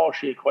and ask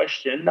Walshy a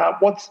question?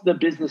 What's the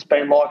business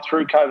been like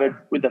through COVID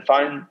with the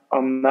phone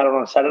on that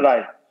on a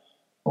Saturday?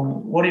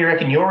 What do you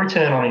reckon your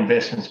return on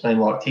investment's been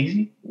like,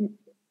 Tiggsy?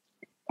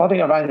 I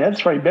think I've only had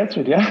 3 bets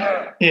with you.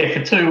 Yeah,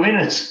 for 2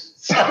 winners.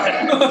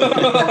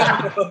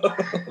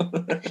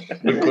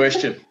 Good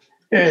question.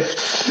 Yeah.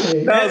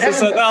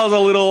 That was a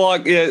little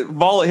like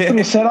volley here.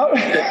 Little setup.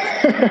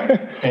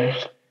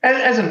 It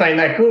hasn't been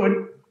that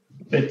good.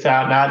 But,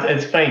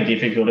 it's been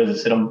difficult, as I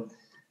said.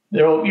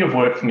 You've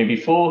worked for me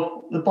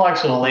before. The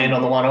blokes will land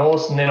on the one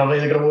horse, and then I've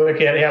either got to work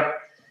out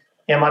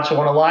how much I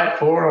want to lay it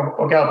for.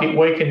 I'll go a bit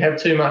weak and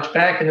have too much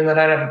back, and then they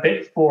don't have a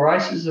bet for 4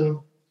 races. And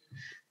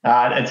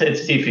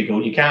it's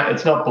difficult. You can't.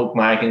 It's not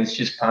bookmaking. It's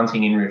just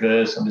punting in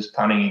reverse. I'm just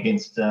punting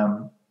against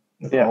the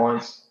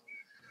points.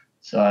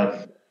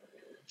 So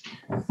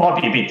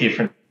might be a bit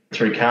different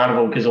through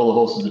Carnival because all the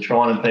horses are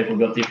trying and people have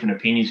got different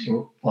opinions. You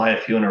can play a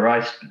few in a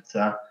race, but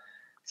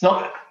it's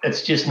not.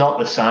 It's just not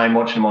the same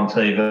watching them on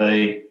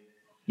TV.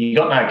 You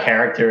got no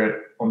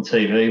character on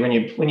TV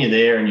when you're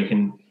there and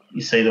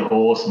you see the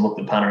horse and look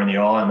the punter in the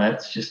eye, and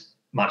that's just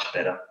much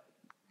better.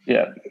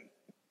 Yeah.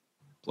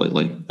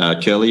 Completely.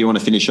 Curly, you want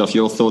to finish off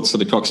your thoughts for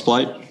the Cox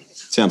Plate?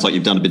 Sounds like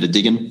you've done a bit of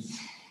digging.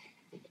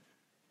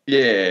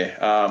 Yeah,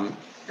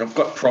 I've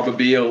got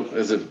Probabile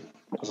as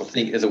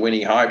a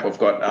winning hope. I've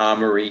got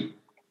Armory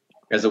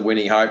as a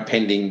winning hope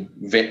pending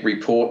vet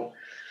report.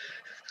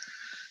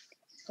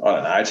 I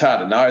don't know. It's hard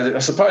to know. I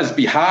suppose it'd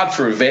be hard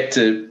for a vet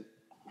to.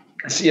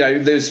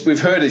 We've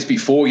heard this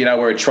before,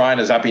 where a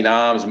trainer's up in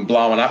arms and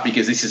blowing up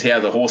because this is how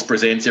the horse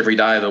presents every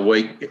day of the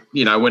week.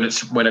 When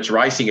it's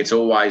racing, it's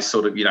always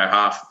sort of,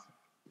 half,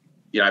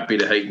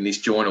 bit of heat in this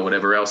joint or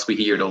whatever else. We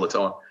hear it all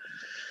the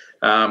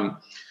time.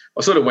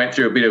 I sort of went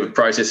through a bit of a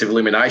process of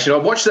elimination. I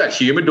watched that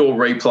Humidor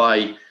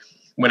replay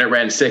when it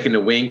ran second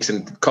to Winks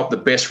and copped the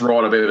best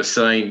ride I've ever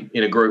seen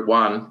in a Group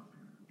 1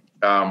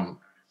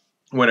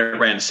 when it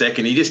ran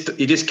second. You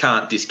just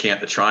can't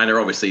discount the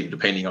trainer, obviously,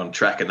 depending on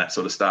track and that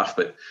sort of stuff,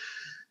 but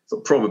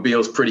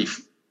Probabile's pretty,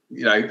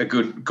 a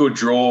good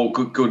draw,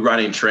 good run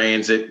in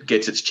transit,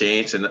 gets its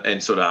chance,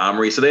 and sort of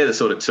Armory. So they're the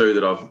sort of two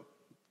that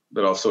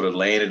I've sort of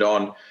landed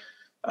on.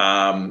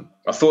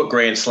 I thought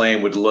Grand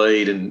Slam would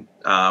lead, and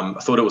I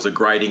thought it was a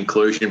great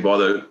inclusion by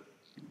the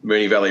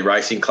Moonee Valley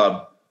Racing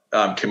Club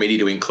committee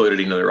to include it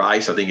into the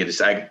race. I think it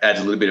just adds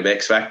a little bit of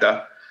X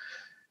factor.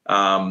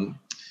 So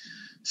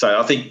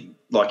I think,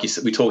 like you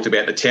said, we talked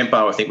about the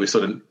tempo. I think we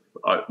sort of.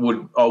 I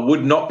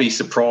would not be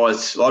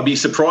surprised. I'd be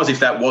surprised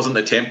if that wasn't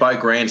the tempo.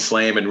 Grand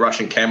Slam and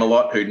Russian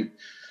Camelot, who,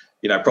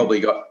 probably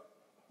got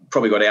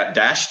out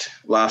dashed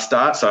last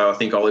start. So I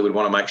think Ollie would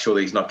want to make sure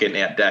that he's not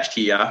getting out dashed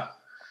here.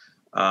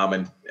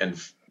 And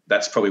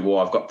that's probably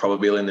why I've got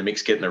Probabile in the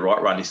mix, getting the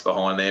right run just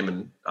behind them.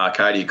 And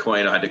Arcadia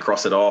Queen, I had to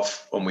cross it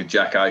off on with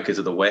Jacko because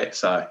of the wet.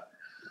 So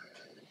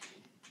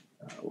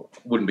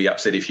wouldn't be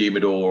upset if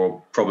Humidor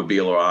or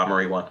Probabile or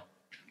Armory won.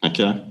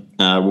 Okay.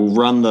 We'll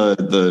run the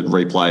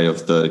replay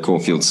of the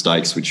Caulfield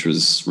Stakes, which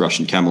was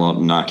Russian Camelot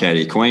and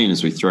Arcadia Queen,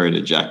 as we throw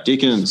to Jack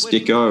Dickens.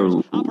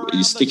 Dicko, are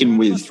you sticking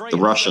with the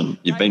Russian?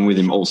 You've been with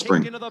him all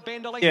spring.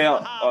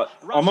 Yeah,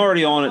 I'm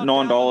already on at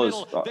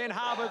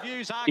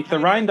 $9. If the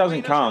rain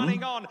doesn't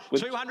come,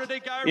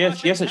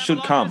 yes, it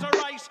should come.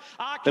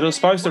 But it was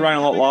supposed to rain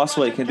a lot last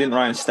week and it didn't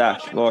rain a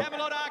stack.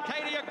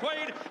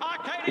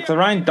 If the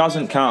rain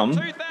doesn't come,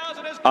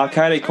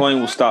 Arcadia Queen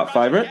will start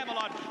favourite.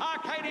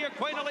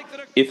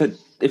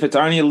 If it's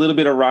only a little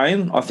bit of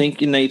rain, I think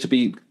you need to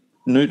be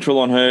neutral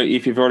on her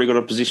if you've already got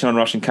a position on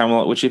Russian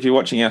Camelot, which if you're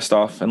watching our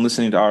stuff and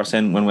listening to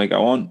RSN when we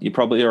go on, you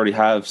probably already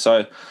have.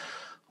 So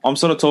I'm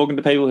sort of talking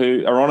to people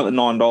who are on at the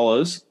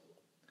 $9.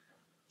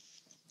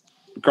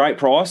 Great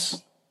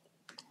price.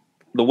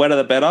 The wetter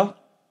the better.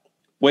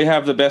 We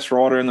have the best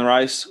rider in the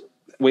race.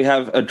 We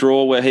have a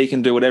draw where he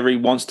can do whatever he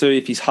wants to.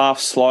 If he's half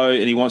slow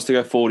and he wants to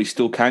go forward, he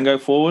still can go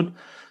forward.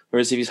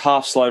 Whereas if he's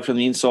half slow from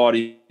the inside,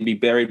 he'd be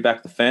buried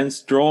back the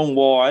fence. Drawn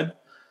wide,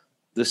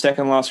 the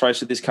second last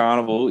race of this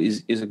carnival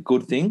is a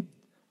good thing.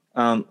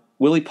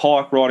 Willie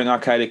Pike riding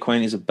Arcadia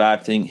Queen is a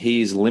bad thing.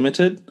 He is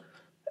limited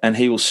and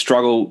he will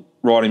struggle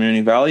riding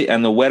Moonee Valley.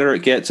 And the wetter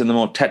it gets and the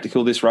more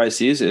tactical this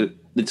race is,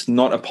 it's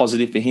not a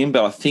positive for him,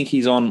 but I think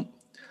he's on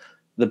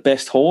the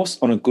best horse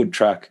on a good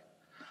track.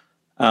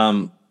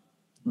 They're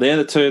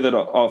the two that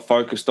I've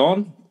focused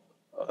on.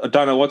 I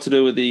don't know what to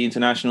do with the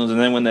internationals, and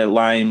then when they're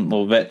lame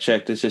or vet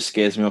checked, it just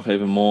scares me off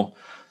even more.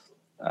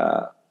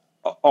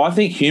 I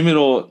think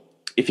Humidor,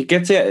 if it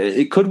gets out,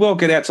 it could well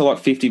get out to like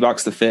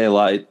 $50 the fair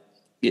late.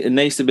 It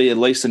needs to be at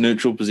least a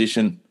neutral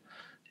position.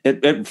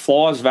 It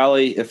flies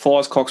Valley, it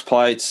flies Cox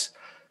Plates.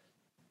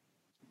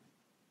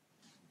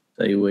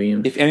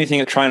 Williams. If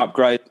anything, a train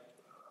upgrade.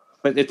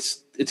 But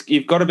it's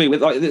you've got to be with.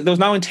 There was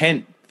no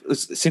intent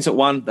since it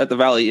won at the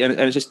Valley, and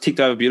it just ticked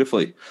over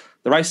beautifully.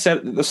 The race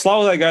set, the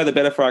slower they go, the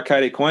better for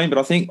Arcadia Queen. But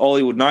I think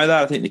Ollie would know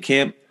that. I think the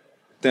camp,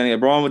 Danny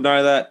O'Brien would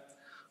know that.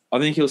 I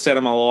think he'll set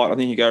him a lot. I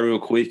think he'll go real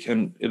quick,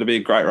 and it'll be a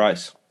great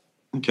race.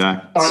 Okay.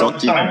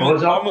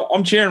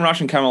 I'm cheering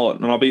Russian Camelot,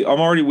 and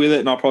I'm already with it,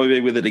 and I'll probably be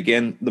with it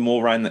again. The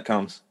more rain that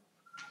comes.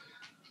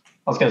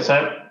 I was going to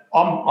say,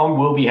 I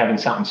will be having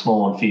something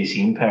small on Fierce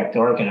Impact. I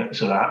reckon it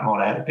sort of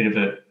might have had a bit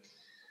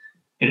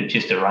of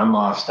just a run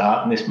last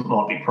start, and this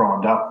might be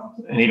primed up,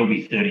 and it'll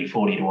be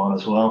 30-40 to 1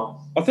 as well.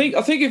 I think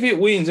if it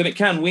wins, and it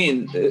can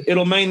win,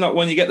 it'll mean that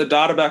when you get the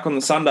data back on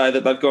the Sunday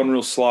that they've gone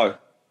real slow.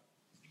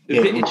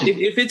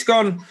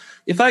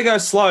 If they go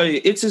slow,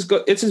 it's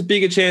as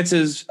big a chance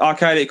as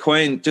Arcadia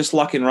Queen, just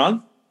luck and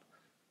run.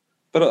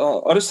 But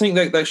I just think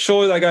that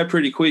surely they go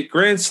pretty quick.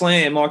 Grand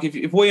Slam, like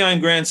if we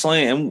own Grand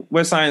Slam,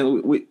 we're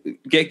saying we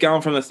get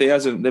going from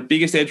 1,000. The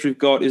biggest edge we've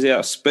got is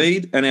our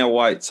speed and our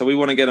weight, so we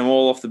want to get them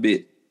all off the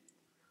bit.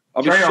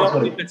 I'll be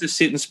shocked if it's a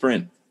sit and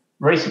sprint.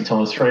 Recent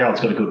times, 3-year-old's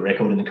got a good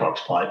record in the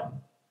Cox Plate.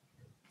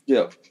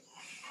 Yep.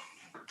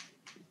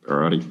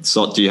 Alrighty.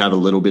 So, do you have a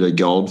little bit of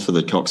gold for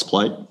the Cox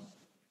Plate?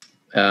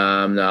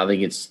 No, I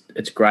think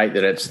it's great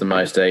that it's the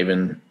most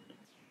even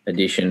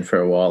edition for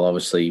a while.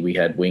 Obviously, we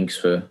had Winks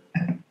for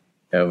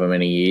however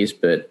many years,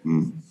 but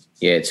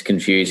yeah, it's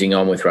confusing.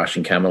 I'm with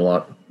Russian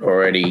Camelot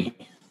already.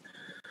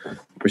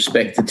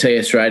 Respect the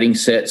TS rating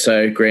set,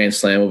 so Grand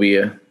Slam will be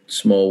a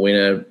small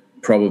winner.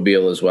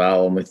 Probabile as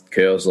well, and with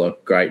curls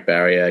like Great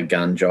Barrier,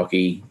 Gun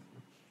Jockey.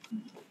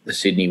 The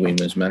Sydney win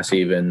was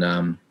massive,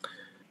 and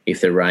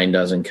if the rain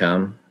doesn't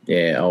come,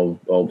 yeah,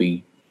 I'll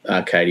be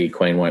Arcadia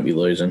Queen won't be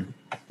losing.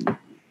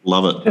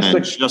 Love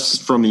it.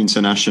 Just from the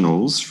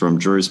internationals, from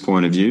Drew's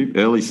point of view,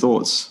 early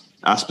thoughts.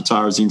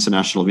 Aspetar is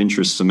international of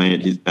interest for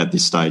me at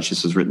this stage.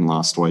 This was written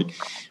last week.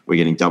 We're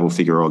getting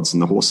double-figure odds,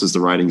 and the horses,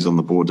 the ratings on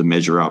the board to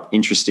measure up.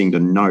 Interesting to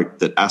note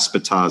that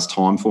Aspetar's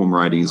time form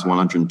rating is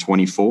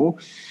 124.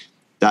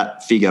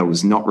 That figure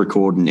was not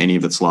recorded in any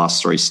of its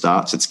last 3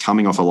 starts. It's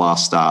coming off a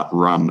last start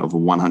run of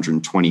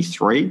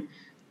 123.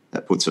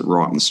 That puts it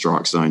right in the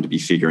strike zone to be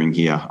figuring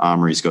here.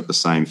 Armory's got the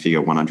same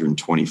figure,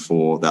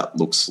 124. That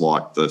looks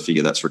like the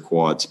figure that's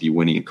required to be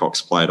winning a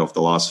Cox Plate off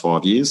the last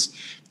 5 years.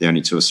 The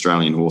only 2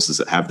 Australian horses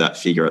that have that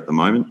figure at the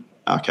moment,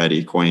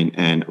 Arcadia Queen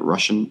and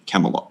Russian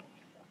Camelot.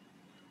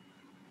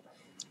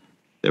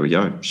 There we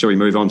go. Shall we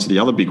move on to the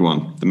other big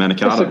one, the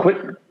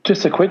Manikato?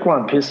 Just a quick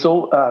one,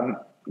 Pistol.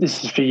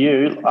 This is for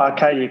you.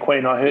 Arcadia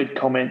Queen, I heard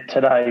comment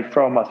today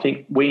from, I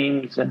think,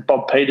 Williams and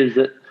Bob Peters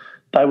that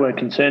they weren't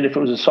concerned if it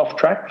was a soft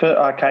track for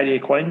Arcadia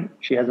Queen.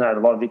 She hasn't had a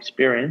lot of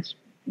experience.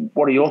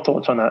 What are your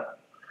thoughts on that?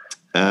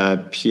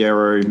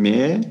 Pierrot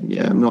Mare.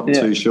 Yeah, I'm not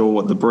too sure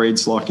what the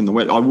breed's like in the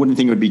wet. I wouldn't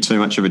think it would be too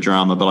much of a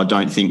drama, but I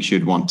don't think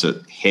she'd want it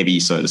heavy,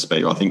 so to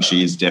speak. I think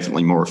she is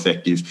definitely more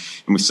effective.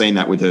 And we've seen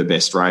that with her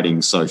best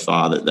ratings so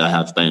far, that they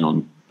have been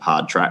on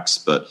hard tracks.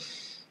 But,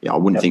 yeah, I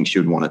wouldn't think she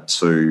would want it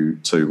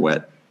too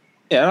wet.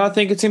 Yeah, and I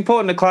think it's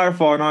important to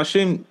clarify, and I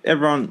assume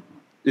everyone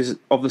is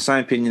of the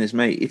same opinion as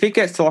me. If it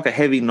gets to like a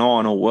heavy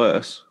 9 or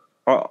worse,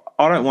 I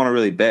don't want to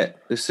really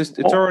bet. There's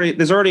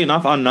already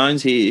enough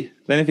unknowns here.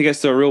 Then if it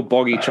gets to a real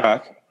boggy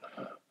track,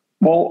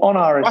 well, on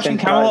RSN Russian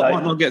Camelot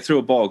might not get through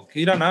a bog.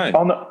 You don't know.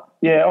 On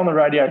the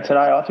radio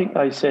today, I think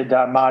they said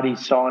Marty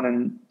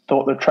Synan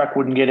thought the track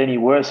wouldn't get any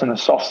worse than a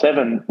soft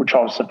 7, which I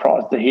was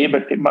surprised to hear,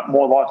 but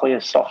more likely a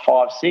soft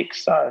 5-6.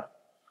 So,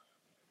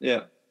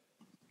 yeah,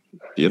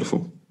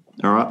 beautiful.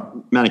 All right,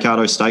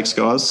 Manikato Stakes,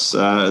 guys.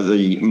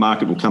 The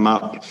market will come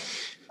up.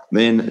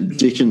 Then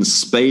Dickens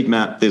Speed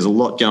Map. There's a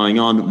lot going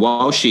on.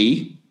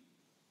 Walshy,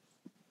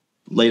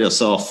 lead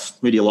us off.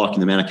 Who do you like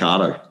in the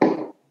Manikato?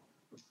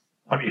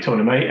 Are you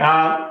talking to me?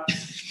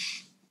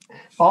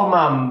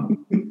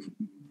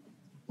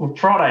 Well,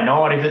 Friday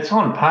night, if it's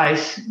on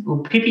pace,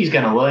 Pippi's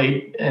going to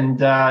lead,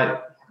 and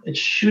it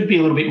should be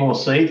a little bit more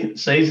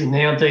seasoned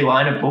now.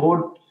 D-Lane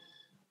aboard.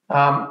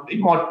 It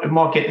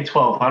might get to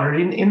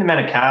 1,200. In the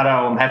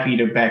Manikato, I'm happy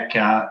to back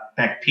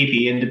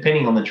Pippi, and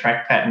depending on the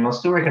track pattern, I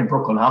still reckon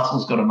Brooklyn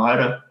Hustle's got a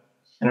motor,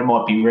 and it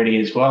might be ready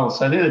as well.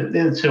 So they're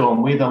the 2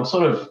 I'm with. I'm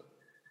sort of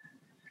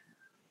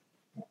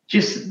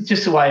just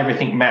the way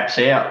everything maps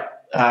out.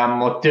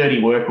 Like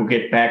Dirty Work will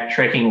get back,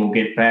 Trekking will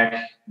get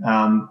back,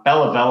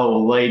 Bella Vella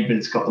will lead, but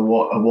it's got a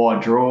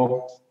wide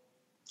draw.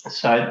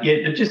 So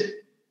yeah, just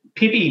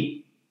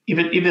Pippi.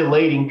 If they're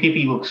leading,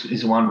 Pippi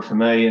is one for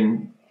me,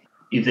 and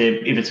if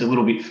it's a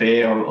little bit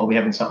fair, I'll be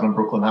having something on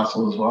Brooklyn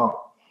Hustle as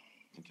well.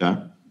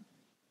 Okay.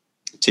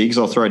 Tiggs,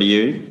 I'll throw to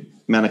you.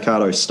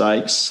 Manikato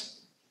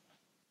Stakes.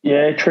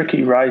 Yeah,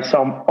 tricky race.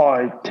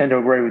 I tend to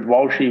agree with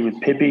Walshy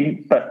with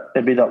Pippi, but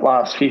there'd be that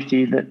last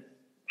 50 that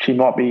she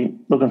might be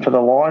looking for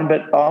the line.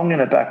 But I'm going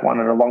to back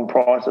one at a long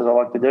price, as I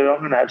like to do. I'm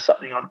going to have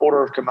something on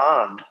Order of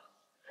Command.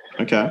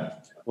 Okay.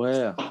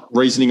 Wow.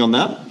 Reasoning on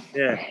that?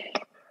 Yeah.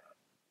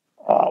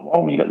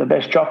 Well, you got the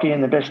best jockey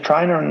and the best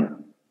trainer,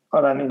 and I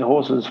don't think the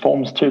horse's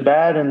form's too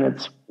bad, and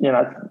it's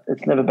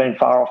never been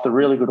far off the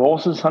really good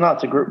horses. I know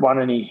it's a Group 1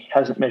 and he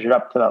hasn't measured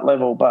up to that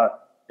level,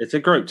 but it's a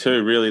Group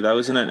 2 really though,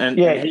 isn't it? And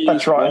yeah,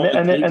 that's right.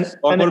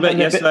 What about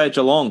yesterday at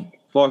Geelong?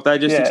 Like they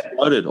just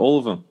exploded, all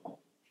of them.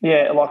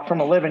 Yeah, like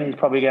from 11, he's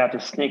probably going to have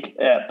to sneak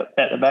out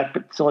the back,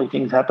 but silly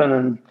things happen,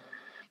 and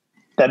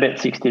they bet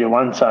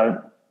 60-1,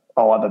 so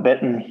I'll have a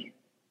bet and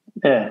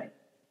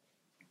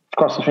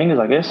cross the fingers,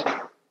 I guess.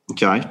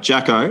 Okay,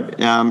 Jacko.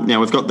 Now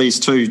we've got these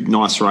 2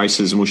 nice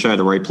races, and we'll show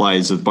the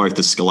replays of both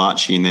the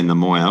Scalacci and then the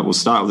Moya. We'll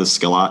start with the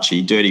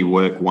Scalacci. Dirty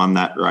Work won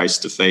that race,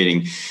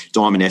 defeating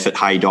Diamond Effort,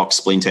 Haydock,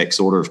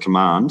 Splintex, Order of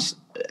Command.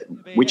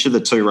 which of the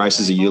two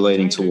races are you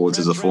leaning towards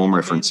as a form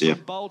reference here?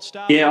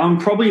 Yeah, I'm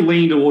probably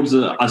leaning towards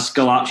a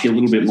Scalacci a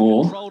little bit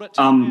more.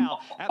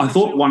 I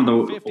thought one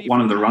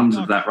of the runs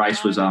of that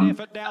race was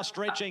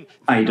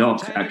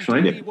A-Doc,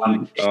 actually.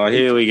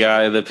 Here we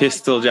go, the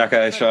Pistol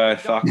Jacko show.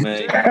 Fuck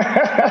me.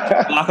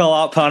 Buckle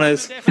up,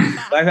 punters.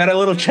 They've had a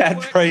little chat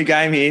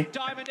pre-game here.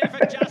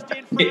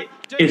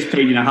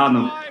 SP, a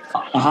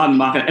hard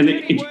market, and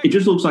it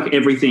just looks like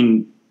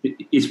everything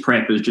is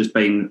prep has just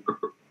been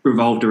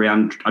revolved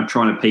around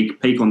trying to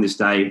peak on this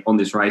day, on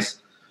this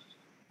race.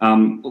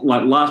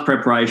 Like last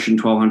preparation,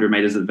 1,200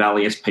 metres at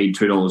Valley, SP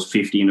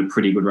 $2.50 in a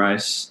pretty good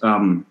race.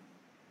 My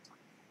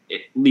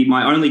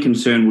only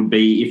concern would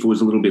be if it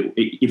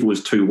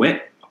was too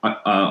wet.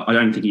 I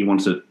don't think he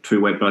wants it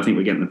too wet, but I think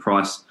we're getting the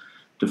price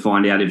to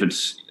find out if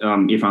it's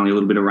if only a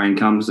little bit of rain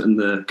comes. And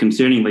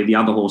concerningly, the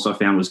other horse I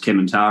found was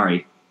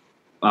Kementari.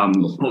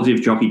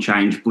 Positive jockey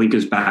change,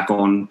 blinkers back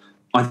on.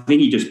 I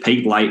think he just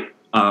peaked late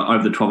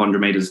over the 1,200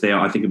 metres there.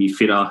 I think he'd be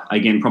fitter.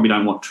 Again, probably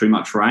don't want too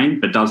much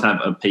rain, but does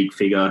have a peak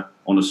figure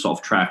on a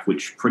soft track,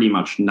 which pretty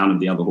much none of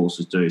the other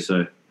horses do.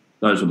 So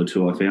those were the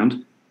two I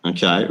found.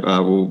 Okay,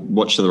 we'll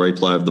watch the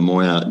replay of the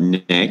Moya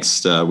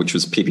next, which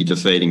was Pippi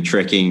defeating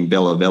Trekking,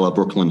 Bella Vella,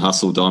 Brooklyn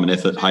Hustle, Diamond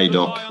Effort,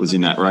 Haydock was in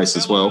that race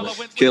as well.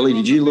 Curly,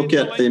 did you look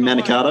at the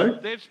Manicato?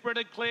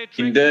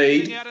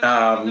 Indeed,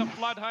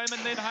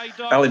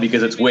 only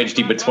because it's wedged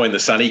in between the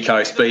Sunny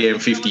Coast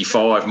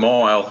BM55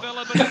 mile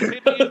and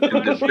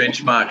the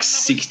benchmark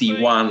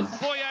 61.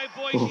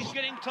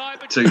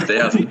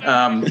 2000.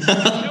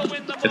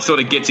 It sort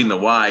of gets in the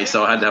way,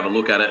 so I had to have a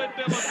look at it.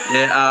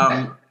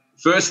 Yeah.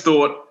 First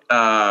thought.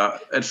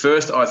 At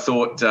first, I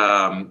thought,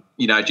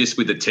 just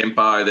with the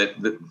tempo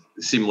that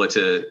similar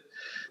to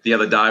the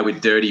other day with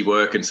Dirty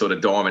Work and sort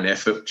of Diamond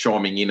Effort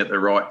chiming in at the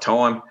right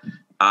time.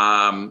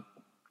 Don't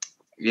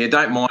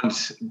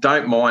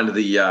mind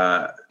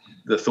the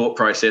thought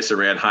process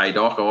around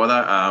Haydock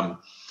either.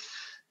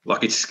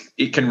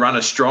 It can run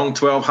a strong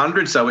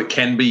 1,200, so it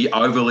can be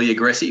overly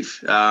aggressive.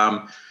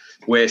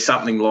 Where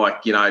something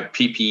like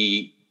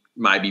Pippi,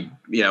 maybe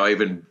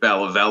even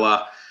Bella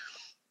Vella.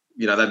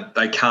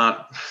 They can't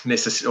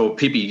necessarily, or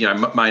Pippi,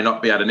 may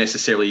not be able to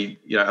necessarily,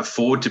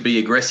 afford to be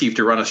aggressive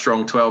to run a strong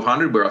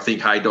 1,200, where I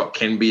think Haydock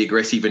can be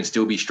aggressive and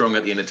still be strong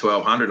at the end of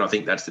 1,200. And I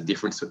think that's the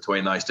difference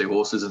between those two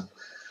horses.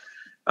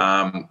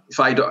 And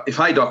if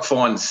Haydock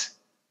finds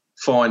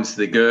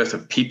the girth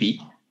of Pippi,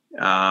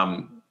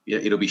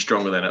 it'll be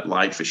stronger than it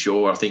late for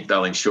sure. I think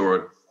they'll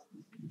ensure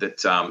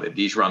that it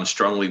is run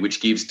strongly,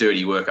 which gives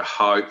Dirty Work a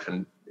hope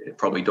and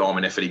probably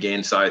Diamond Effort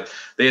again. So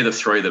they're the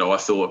three that I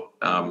thought.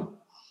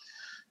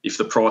 If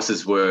the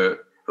prices were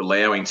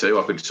allowing to,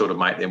 I could sort of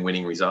make them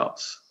winning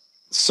results.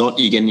 Sot,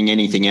 you getting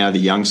anything out of the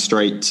Young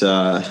Street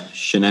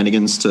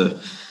shenanigans to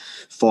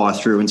fire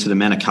through into the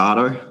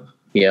Manicato?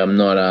 Yeah, I'm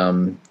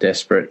not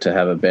desperate to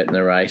have a bet in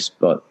the race,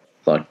 but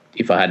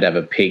if I had to have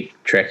a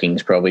pick,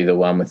 Trekking's probably the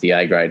one with the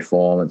A-grade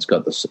form. It's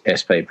got the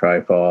SP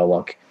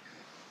profile.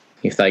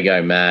 If they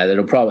go mad,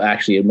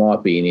 it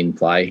might be an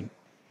in-play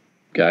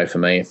go for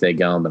me. If they're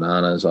going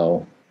bananas, I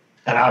don't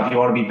know if you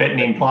want to be betting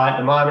in play at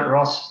the moment,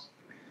 Ross.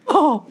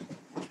 Oh,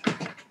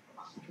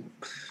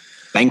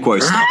 Banquo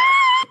stuff.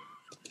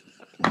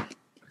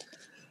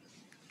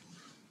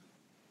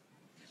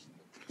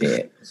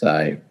 Yeah,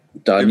 so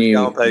I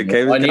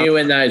knew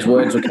when those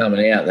words were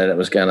coming out that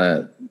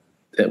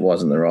it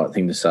wasn't the right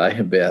thing to say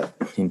about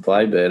in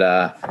play. But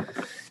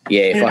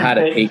if I had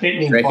a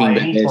pick, Trekking,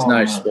 but there's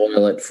no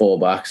spoil at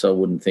 $4, I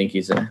wouldn't think,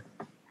 is there?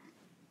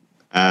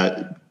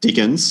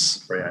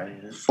 Dickens,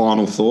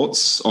 final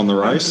thoughts on the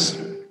race?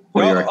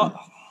 What do you reckon?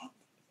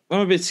 I'm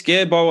a bit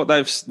scared by what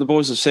the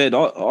boys have said.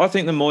 I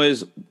think the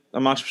Moyers a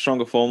much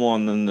stronger form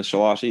line than the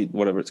Shalaki,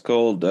 whatever it's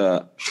called.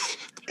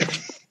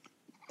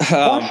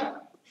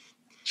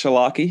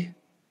 Shalaki.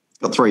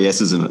 Got 3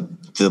 S's in it.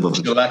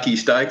 Shalaki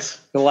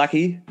Stakes.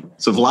 Shalaki.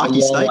 So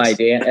Vlaki Stakes.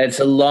 It's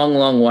a long,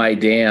 long way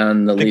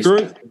down the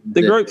list.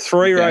 The Group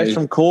 3 race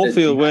from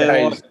Caulfield,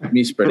 where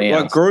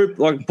mispronounced,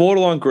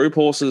 borderline group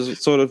horses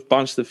sort of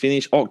bunched the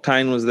finish.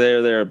 Octane was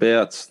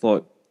thereabouts.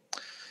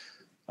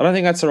 I don't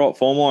think that's the right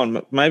form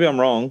line. Maybe I'm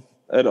wrong.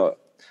 I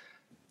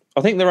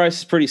think the race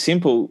is pretty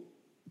simple.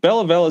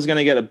 Bella Vella is going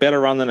to get a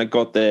better run than it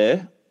got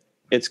there.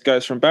 It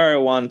goes from barrier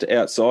 1 to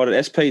outside.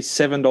 At SP,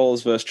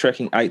 $7 versus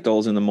Trekking,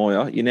 $8 in the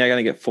Moya. You're now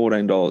going to get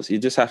 $14. You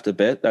just have to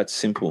bet. That's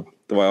simple.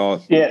 The way I...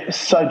 Yeah,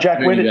 so Jack,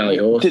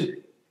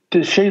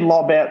 does she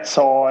lob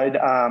outside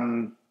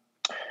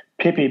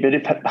Pippi? But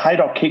if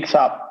Haydock kicks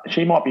up,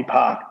 she might be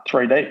parked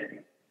 3 deep.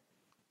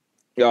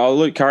 Yeah,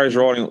 Luke Curry's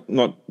riding.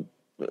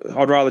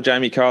 I'd rather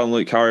Jamie Cole than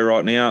Luke Curry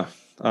right now.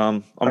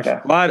 I'm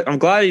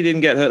glad he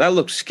didn't get hurt. That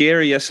looked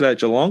scary yesterday at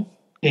Geelong.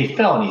 He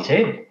fell on his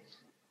head.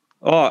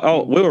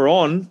 Oh, we were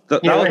on.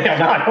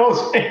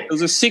 It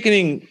was a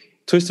sickening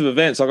twist of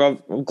events.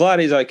 I'm glad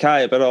he's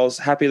okay, but I was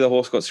happy the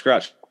horse got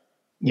scratched.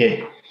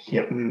 Yeah.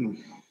 Yep.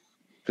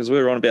 Because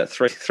we were on about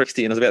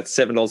 360 and it was about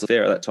 $7 a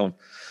fare at that time.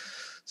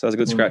 So it was a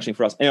good scratching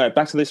for us. Anyway,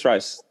 back to this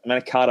race.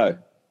 Manicato.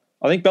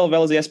 I think Bella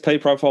Vella's the SP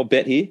profile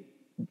bet here.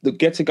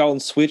 Gets a golden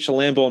switch, a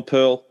Lamborn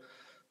Pearl.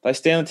 They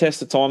stand the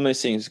test of time,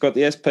 these things. It's got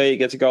the SP,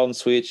 gets a golden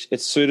switch.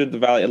 It's suited the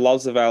Valley. It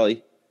loves the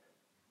Valley.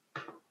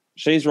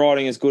 She's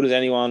riding as good as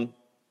anyone.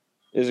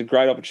 There's a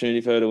great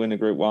opportunity for her to win the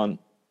Group 1.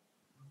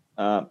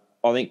 I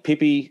think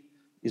Pippi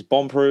is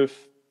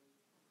bomb-proof.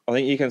 I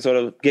think you can sort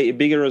of get your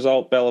bigger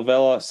result, Bella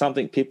Vella,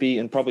 something Pippi,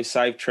 and probably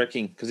save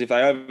Trekking. Because if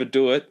they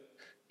overdo it,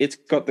 it's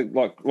got the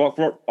like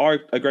I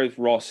agree with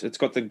Ross. It's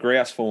got the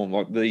grouse form,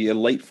 like the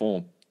elite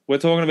form. We're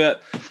talking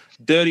about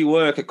dirty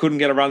work. It couldn't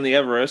get a run the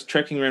Everest.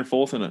 Trekking ran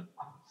 4th in it.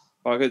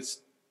 Like it's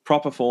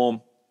proper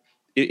form.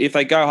 If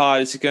they go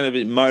hard, it's going to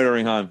be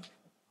motoring home.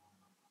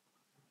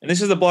 And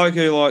this is the bloke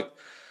who well,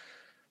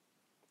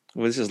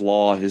 this is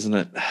live, isn't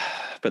it?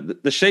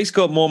 But the Sheik's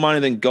got more money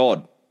than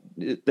God.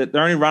 They're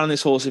only running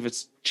this horse if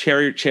it's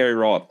cherry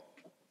ripe.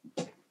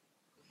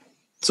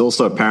 It's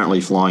also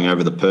apparently flying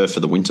over the Perth for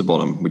the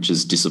Winterbottom, which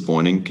is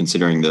disappointing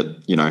considering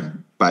that,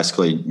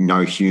 basically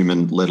no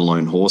human, let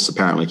alone horse,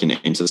 apparently can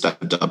enter state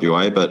of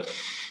WA. But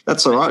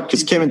that's all right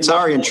because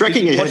Kementari and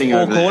Trekking are heading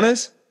over there.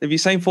 Corners? Have you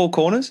seen Four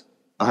Corners?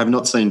 I have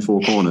not seen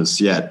Four Corners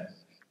yet.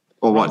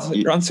 Or what?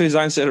 Runs through his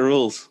own set of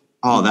rules.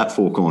 Oh, that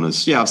Four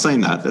Corners. Yeah, I've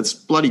seen that. That's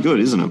bloody good,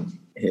 isn't it?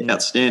 Yeah.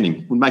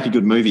 Outstanding. Would make a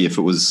good movie if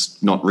it was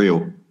not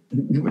real,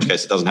 in which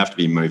case it doesn't have to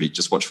be a movie.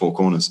 Just watch Four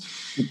Corners.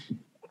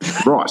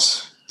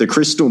 Right. The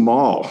Crystal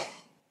Mile,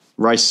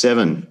 race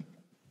 7.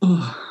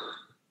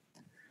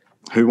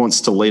 Who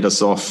wants to lead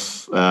us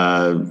off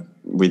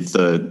with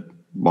the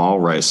mile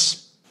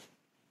race?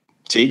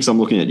 Tiggs, I'm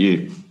looking at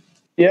you.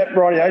 Yep,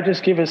 rightio.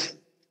 Just give us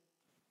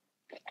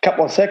a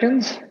couple of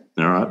seconds.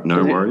 All right,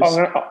 no worries.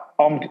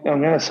 I'm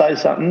going to say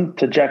something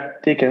to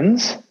Jack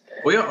Dickens.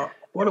 Well,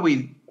 what are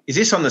we? Is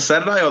this on the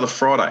Saturday or the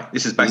Friday?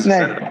 This is based on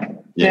Saturday.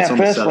 Yeah, it's on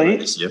the Saturday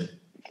this year.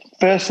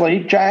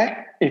 Firstly,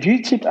 Jack, if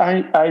you tip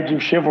Age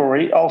of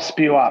Chivalry, I'll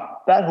spew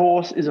up. That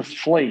horse is a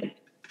flea,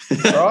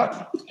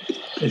 right?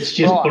 It's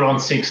just put on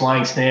 6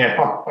 lengths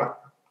now.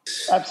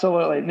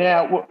 Absolutely.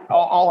 Now,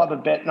 I'll have a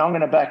bet, and I'm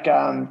going to back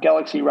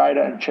Galaxy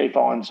Raider and Chief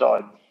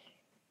Ironside.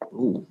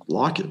 Ooh,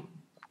 like it.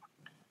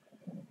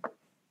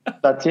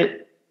 That's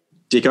it.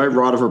 Dicko,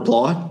 right of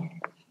reply?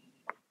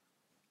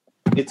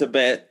 It's a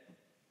bet.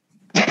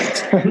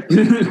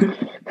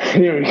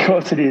 Yeah, of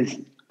course it is.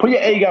 Put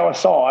your ego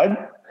aside.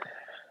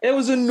 It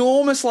was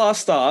enormous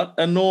last start,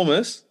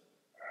 enormous.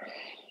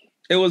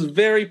 It was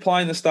very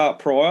plain the start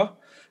prior.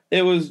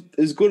 It was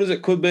as good as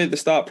it could be at the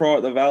start prior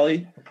at the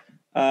Valley.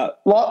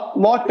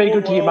 Like Be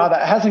Good to Your Mother,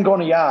 it hasn't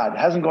gone a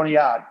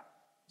yard.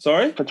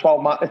 Sorry? For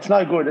 12 months. It's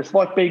no good. It's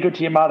like Be Good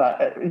to Your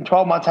Mother. In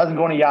 12 months, hasn't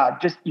gone a yard.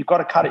 Just, you've got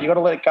to cut it. You've got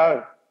to let it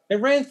go. It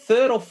ran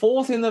 3rd or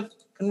 4th in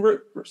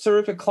Sir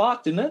Rupert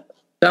Clark, didn't it?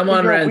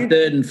 Someone ran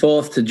 3rd and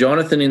 4th to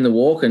Jonathan in the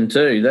walk-in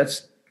too.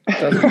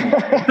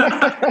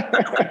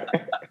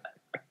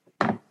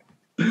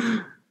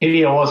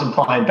 Maybe I wasn't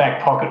playing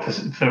back pocket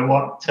for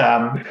what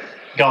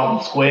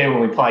Golden Square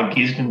when we played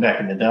Gisborne back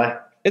in the day.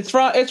 It's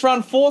run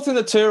 4th in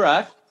the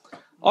Toorak.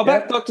 I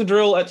backed Dr.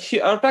 Drill at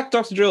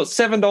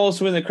 $7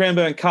 to win the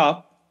Cranbourne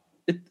Cup.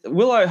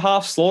 Willow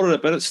half slaughtered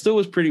it, but it still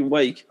was pretty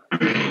weak.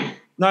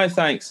 No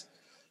thanks.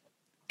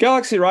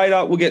 Galaxy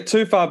Raider will get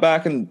too far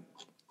back and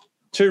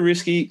too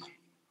risky.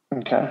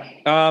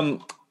 Okay.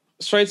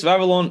 Streets of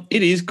Avalon,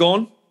 it is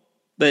gone.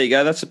 There you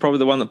go. That's probably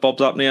the one that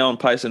bobs up now on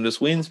pace and just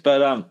wins.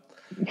 But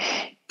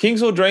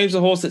Kingswell Dream's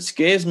a horse that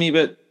scares me,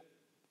 but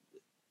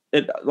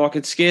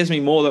it scares me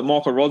more that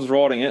Michael Rod's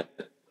riding it.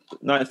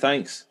 No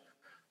thanks.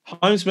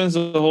 Homesman's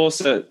a horse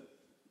that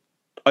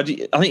I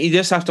think you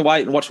just have to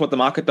wait and watch what the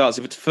market does.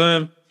 If it's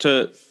firm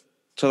till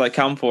they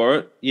come for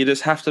it, you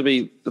just have to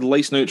be at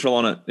least neutral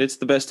on it. It's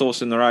the best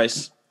horse in the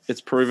race.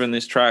 It's proven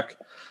this track.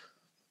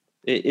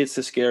 It's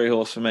the scary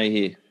horse for me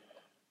here.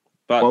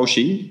 But I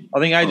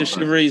think Age of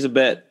Chivalry is a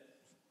bet.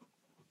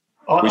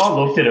 I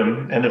looked at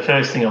him, and the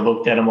first thing I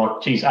looked at, I'm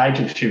like, geez, Age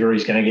of Chivalry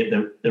is going to get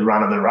the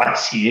run of the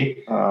race here.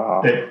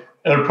 But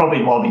it'll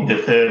probably lob into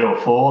 3rd or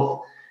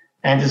 4th.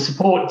 And to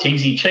support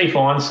Tiggsy, Chief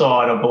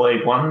Ironside, I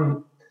believe,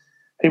 won.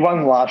 He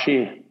won last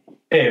year.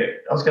 Yeah,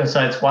 I was going to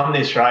say it's won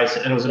this race.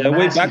 And it was we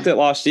backed it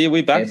last year.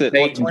 We backed it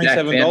like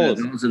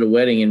 $27. I was at a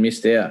wedding and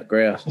missed out.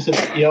 Grouse.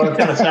 Yeah, I was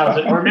going to say,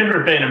 I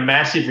remember it being a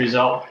massive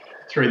result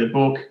through the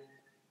book.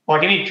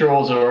 Like any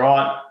draws are all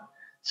right.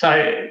 So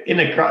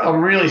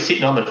I'm really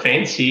sitting on the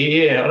fence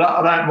here. Yeah,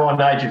 I don't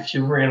mind Age of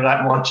Chivalry and I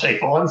don't mind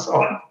Chief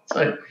Ironside.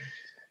 So,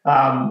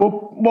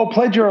 well,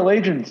 pledge your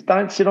allegiance.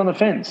 Don't sit on the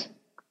fence.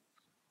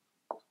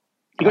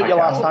 You got your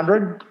last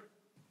 100.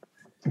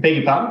 Beg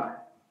your pardon?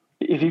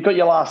 If you've got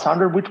your last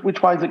 100,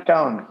 which way is it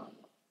going?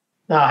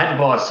 No, I had to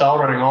buy a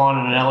soldering iron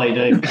and an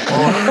LED.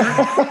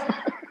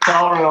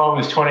 Soldering iron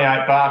was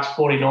 $28,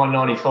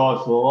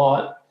 $49.95 for the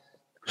light.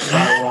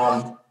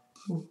 So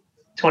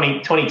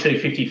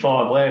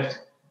 22.55 left.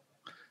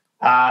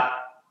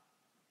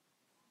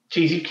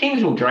 Geez,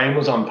 Kingswell Dream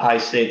was on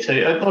pace there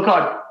too.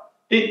 Look,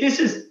 this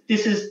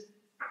is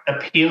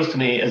appeals to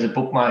me as a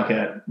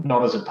bookmaker,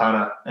 not as a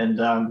punter. And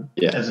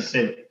as I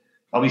said,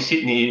 I'll be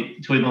sitting here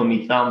twiddling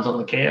my thumbs on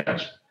the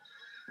couch.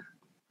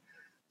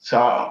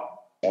 So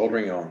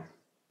soldering on.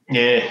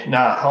 Yeah, no,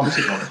 I'm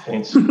sitting on the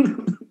fence.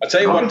 I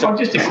tell you what, I'll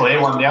just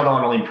declare one. The other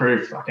one will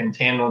improve fucking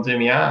 10 or do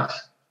me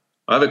ass.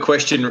 I have a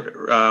question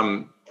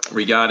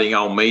regarding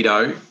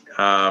Almedo.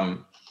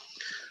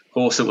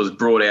 Horse that was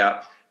brought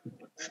out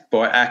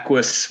by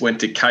Aquis, went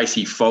to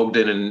Casey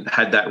Fogden and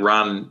had that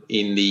run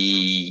in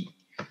the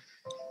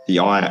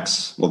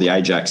Ajax, or the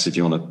Ajax, if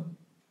you want to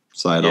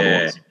say it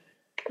otherwise.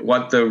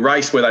 The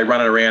race where they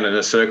run it around in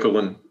a circle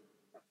and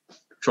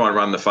try and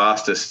run the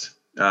fastest.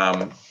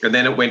 And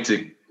then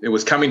it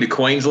was coming to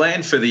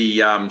Queensland for the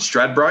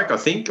Stradbroke, I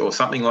think, or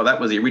something like that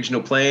was the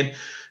original plan.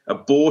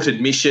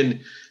 Aborted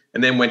mission,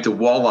 and then went to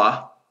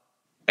Waller.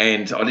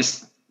 And I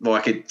just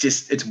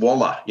it's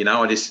Waller, you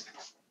know.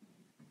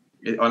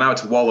 I know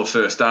it's Waller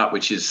first up,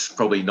 which is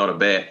probably not a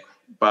bet,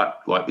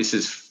 but like this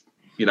is,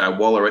 you know,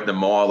 Waller at the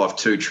mile off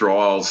 2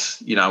 trials,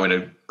 you know, in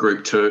a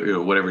Group 2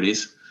 or whatever it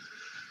is,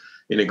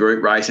 in a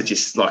group race. It's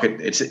just like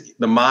it's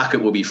the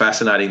market will be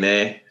fascinating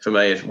there for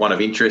me. It's one of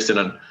interest,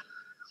 and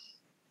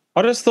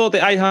I just thought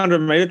the 800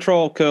 metre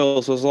trial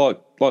curls was like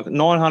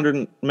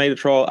 900 metre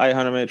trial,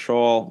 800 metre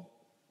trial.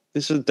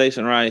 This is a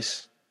decent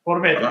race. What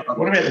about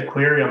the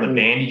query on the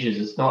bandages?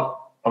 It's not.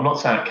 I'm not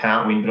saying it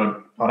can't win,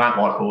 but I don't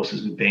like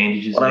horses with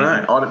bandages.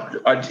 I don't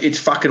know. It's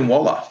fucking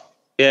Waller.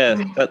 Yeah,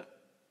 and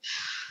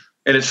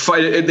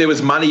there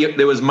was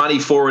money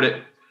for it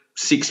at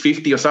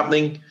 650 or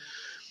something.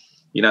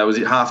 You know, it was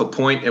at half a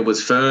point. It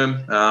was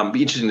firm.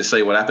 Be interesting to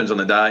see what happens on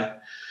the day.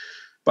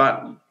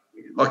 But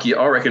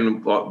I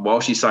reckon, like while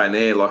she's saying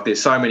there, like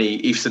there's so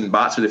many ifs and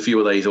buts with a few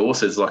of these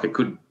horses. Like it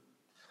could,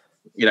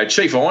 you know,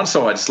 Chief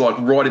Ironside's like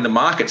right in the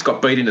market. It's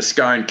got beat in a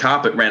Scone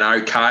Cup. It ran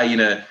okay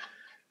in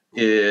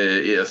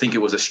I think it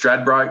was a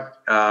Stradbroke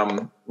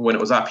when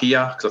it was up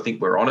here, because I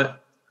think we're on it.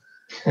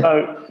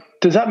 So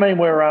does that mean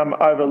we're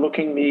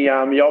overlooking the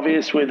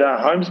obvious with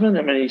Homesman?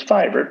 I mean, he's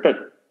favourite,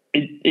 but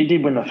he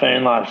did win the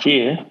Fern last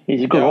year.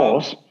 He's a good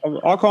horse. I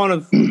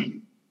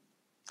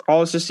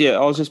was just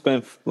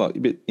being like a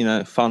bit, you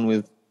know, fun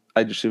with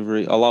Age of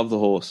Chivalry. I love the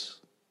horse,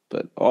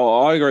 but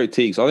I agree with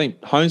Tiggs. I think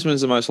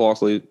Homesman's the most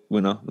likely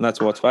winner, and that's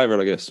why it's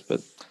favourite, I guess.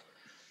 But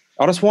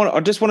I just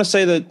want to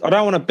see that. I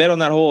don't want to bet on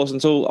that horse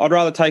until I'd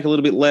rather take a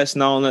little bit less,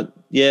 knowing that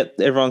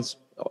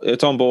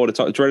it's on board. It's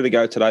ready to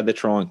go today. They're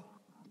trying.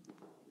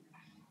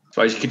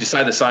 So could you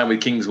say the same with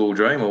Kingswool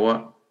Dream or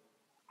what?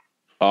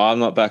 Oh, I'm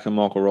not backing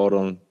Michael Rod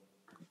on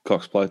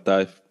Cox Plate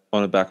Day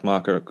on a back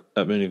marker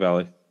at Moonee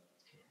Valley.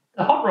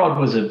 The Hot Rod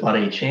was a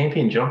bloody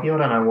champion jockey. I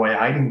don't know why you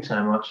hate him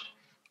so much.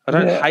 I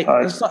don't hate.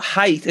 It's not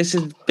hate. It's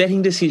a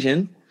betting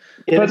decision.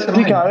 Yeah, but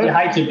you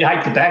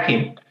hate to back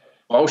him.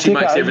 Well, she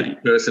makes everything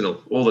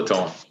personal all the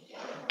time.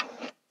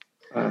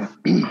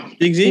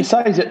 You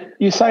say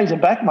he's a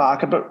back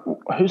marker, but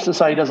who's to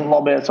say he doesn't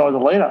lob outside the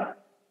leader?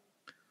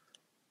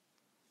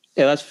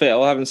 Yeah, that's fair.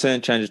 I haven't seen a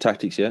change of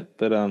tactics yet,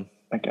 but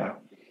okay.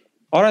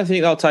 I don't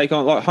think they'll take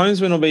on, like,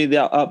 Homesman will be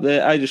up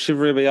there, Age of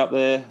Chivalry will be up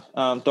there,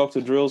 Dr.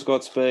 Drill's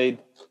got speed.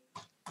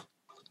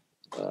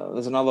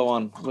 There's another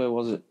one. Where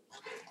was it?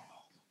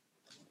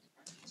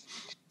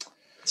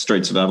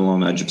 Streets of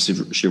Avalon, Age of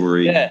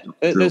Chivalry. Yeah,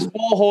 there's 4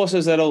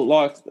 horses that'll,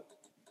 like,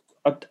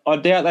 I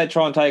doubt they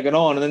try and take it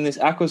on, and then this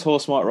Aquis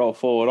horse might roll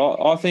forward.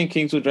 I think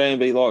Kingswood Dream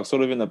will be, like,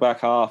 sort of in the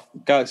back half.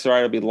 Galaxy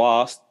Ray will be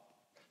last.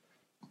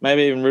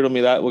 Maybe even Riddle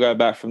Me That will go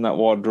back from that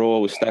wide draw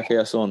with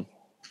Stackhouse on.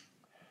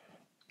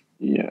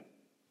 Yeah.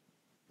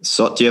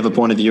 So, do you have a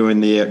point of view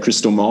in the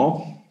Crystal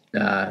Mile?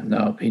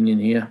 No opinion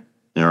here.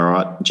 All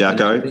right,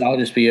 Jacko. I'll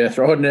just be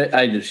riding it,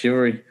 Age of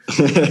Chivalry.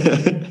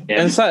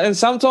 And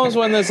sometimes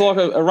when there's like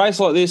a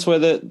race like this where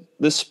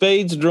the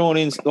speed's drawn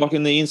in, like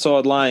in the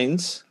inside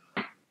lanes,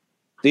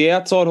 the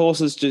outside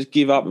horses just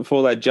give up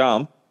before they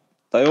jump.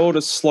 They all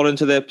just slot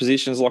into their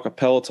positions like a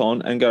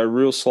peloton and go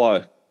real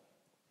slow,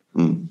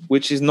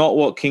 which is not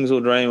what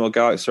Kingswood Dream or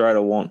Galaxy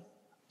Raider want.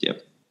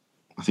 Yep,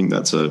 I think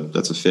that's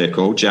a fair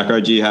call.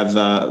 Jacko, do you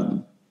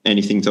have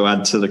anything to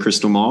add to the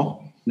Crystal Mile?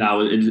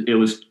 No, it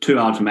was too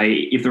hard for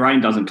me. If the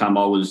rain doesn't come,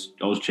 I was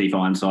Chief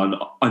Ironside.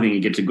 I think he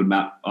gets a good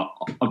map. I've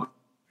got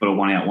a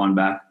 1 out, 1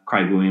 back.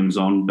 Craig Williams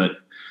on, but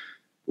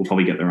we'll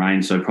probably get the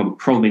rain, so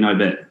probably no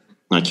bet.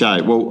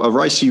 Okay, well, a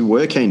race you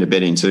were keen to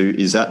bet into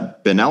is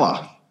at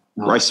Benalla,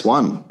 race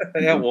 1.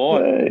 Yeah,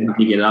 why?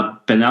 You get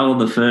up. Benalla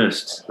the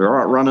first. All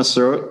right, run us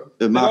through it.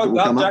 The market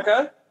will come up.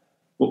 Jacko?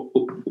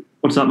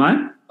 What's up,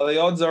 mate? Are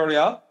the odds already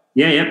up?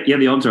 Yeah,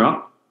 the odds are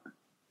up.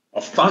 Oh,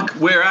 fuck,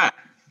 where at?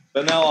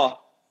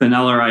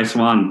 Benalla race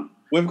 1.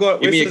 We've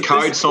got. Give me a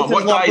code sign.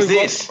 What day is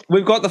this?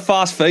 We've got the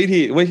fast feed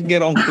here. We can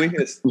get on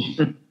quickest.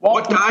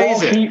 What day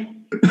is it?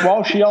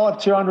 While I'll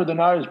have 200 the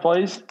nose,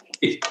 please.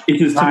 It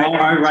is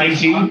tomorrow,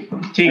 race.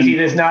 Tigsy,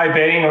 there's no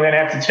betting. We're going to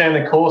have to turn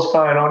the course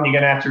phone on. You're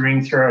going to have to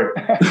ring through.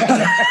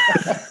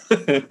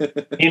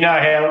 You know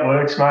how it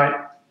works, mate.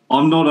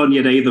 I'm not on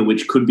yet either,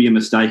 which could be a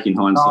mistake in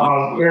hindsight.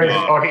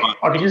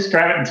 I can just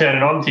grab it and turn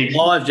it on, Tigsy.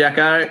 Live,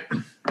 Jacko.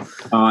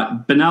 All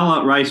right,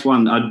 Benalla race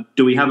 1.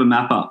 Do we have a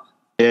map up?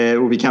 Yeah,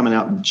 it will be coming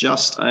out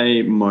just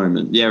a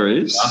moment. Yeah, it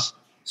is.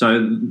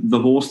 So the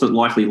horse that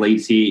likely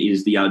leads here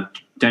is the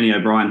Danny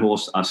O'Brien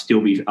horse,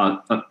 Still Be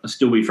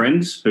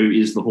Friends, who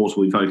is the horse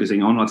we'll be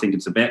focusing on. I think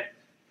it's a bet.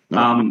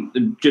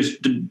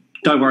 Just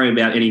don't worry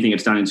about anything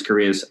it's done in its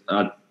careers.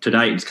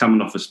 Today, it's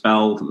coming off a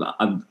spell.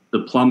 The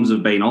plums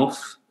have been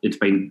off. It's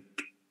been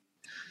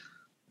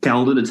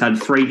gelded. It's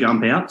had 3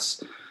 jump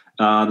outs.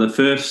 The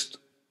first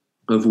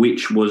of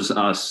which was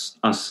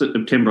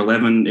September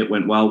 11. It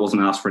went well,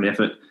 wasn't asked for an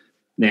effort.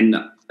 Then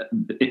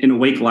in a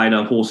week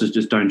later, horses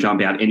just don't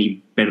jump out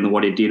any better than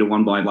what it did. It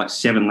won by like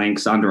 7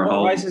 lengths under a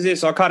hole. What race is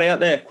this? I cut out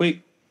there,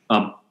 quick.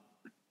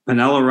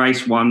 Penella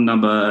race 1,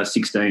 number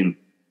 16.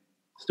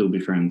 Still be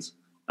friends.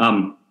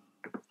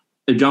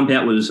 The jump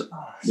out was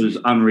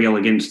unreal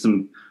against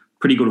some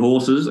pretty good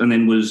horses, and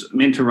then was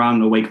meant to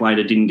run a week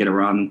later, didn't get a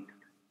run.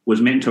 Was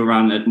meant to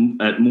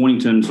run at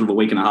Mornington sort of a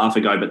week and a half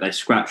ago, but they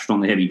scratched on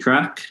the heavy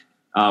track.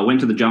 Went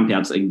to the jump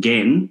outs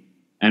again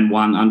and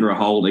won under a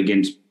hold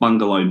against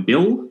Bungalow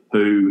Bill,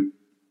 who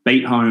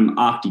beat home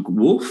Arctic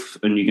Wolf,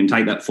 and you can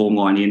take that form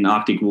line in.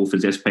 Arctic Wolf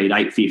is SP'd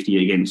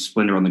 850 against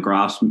Splendor on the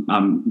Grass,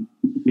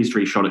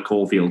 mystery shot at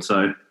Caulfield.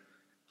 So,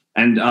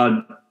 and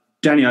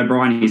Danny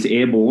O'Brien is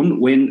airborne.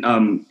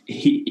 When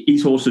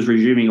his horse is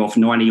resuming off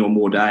 90 or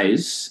more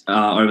days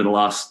over the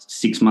last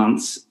 6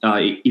 months,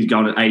 he's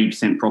going at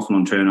 80% profit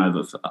on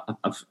turnover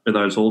for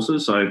those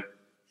horses. So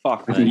I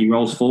think he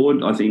rolls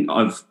forward. I think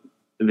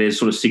there's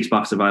sort of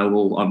 $6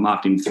 available. I've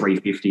marked him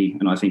 350,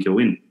 and I think he'll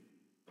win.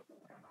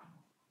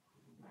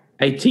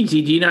 Hey,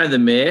 Tigsy, do you know the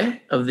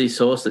mare of this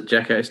horse that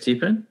Jacko's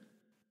tipping?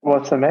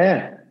 What's the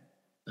mare?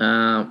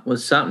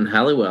 Was something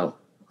Halliwell.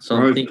 So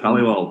I'm thinking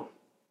Halliwell.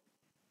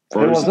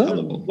 Who was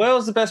it? Where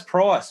was the best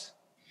price?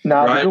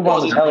 No, the good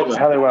one was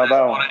Halliwell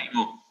Bell.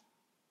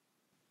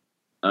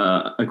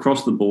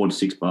 Across the board,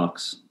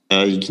 $6.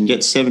 You can get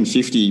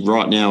 $7.50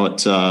 right now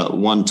at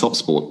one Top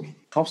Sport.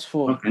 Top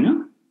Sport. Okay,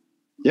 no?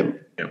 Yep.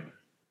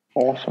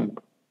 Awesome.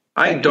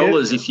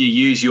 $8 if you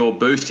use your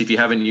boost. If you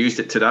haven't used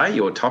it today,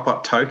 your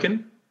top-up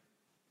token.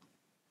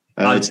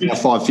 It's now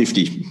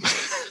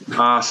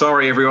 $5.50.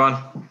 Sorry, everyone.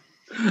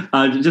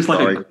 Just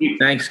like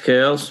thanks,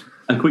 Curls.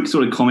 A quick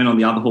sort of comment on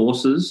the other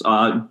horses.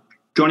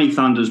 Johnny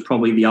Thunder's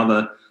probably the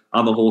other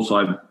horse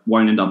I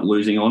won't end up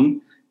losing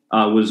on.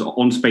 Was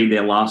on speed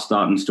their last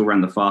start and still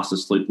ran the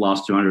fastest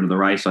last 200 of the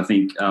race. I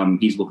think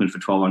he's looking for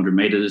 1,200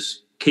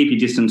 metres. Keep Your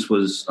Distance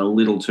was a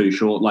little too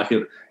short. Like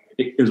it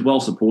was well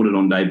supported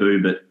on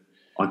debut, but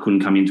I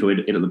couldn't come into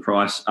it at the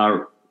price.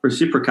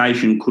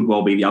 Reciprocation could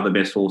well be the other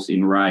best horse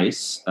in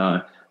race.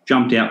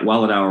 Jumped out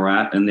well at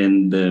Ararat, and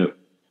then the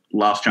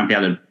last jump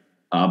out at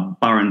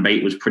Burren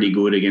Beat was pretty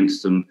good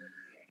against some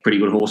pretty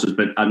good horses.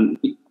 But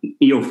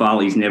Eel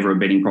Farley's never a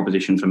betting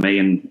proposition for me,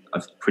 and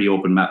a pretty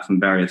open map from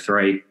barrier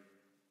 3.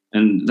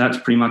 And that's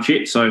pretty much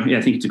it. So, yeah,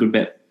 I think it's a good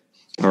bet.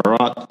 All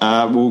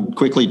right. We'll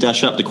quickly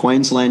dash up to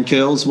Queensland,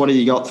 Curls. What have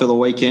you got for the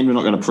weekend? We're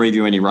not going to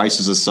preview any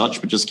races as such,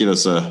 but just give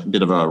us a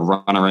bit of a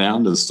run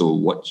around as to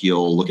what you're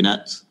looking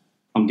at.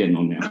 I'm getting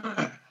on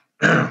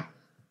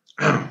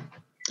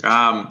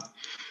now.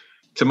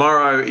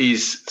 Tomorrow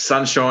is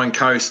Sunshine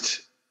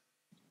Coast.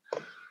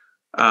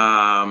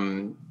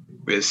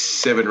 There's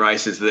 7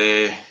 races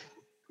there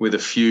with a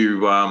few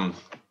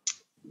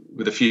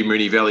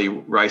Moonee Valley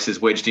races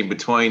wedged in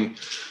between.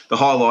 The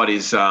highlight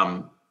is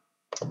on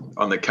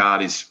the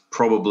card is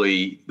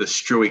probably the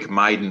Struick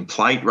Maiden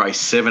Plate, race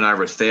 7 over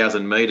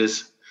 1,000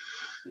 metres.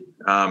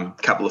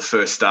 Couple of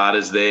first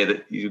starters there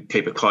that you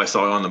keep a close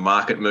eye on. The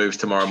market moves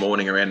tomorrow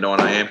morning around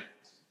 9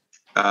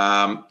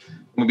 a.m.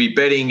 We'll be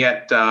betting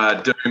at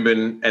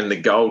Doomben and the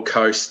Gold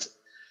Coast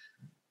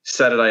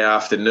Saturday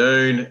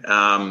afternoon.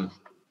 I'm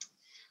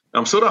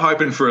sort of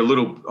hoping for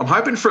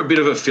a bit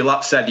of a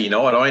fill-up Saturday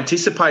night. I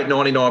anticipate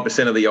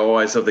 99% of the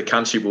eyes of the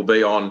country will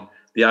be on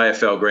the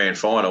AFL Grand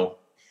Final,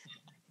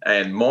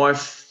 and my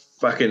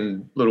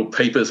fucking little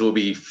peepers will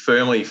be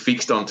firmly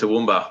fixed on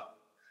Toowoomba.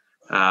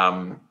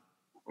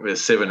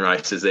 There's 7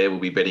 races there we'll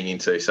be betting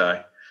into.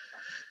 So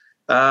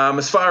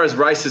as far as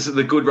races,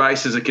 the good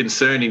races are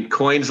concerned in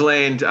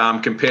Queensland,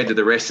 compared to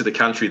the rest of the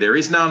country, there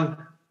is none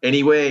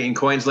anywhere in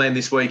Queensland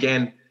this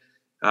weekend.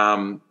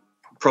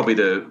 Probably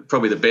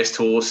the best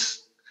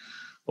horse,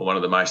 or one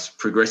of the most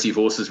progressive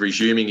horses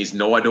resuming, is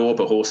Nidorp,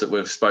 a horse that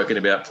we've spoken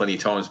about plenty of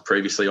times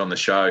previously on the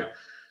show.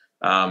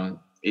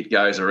 It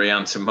goes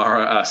around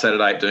tomorrow,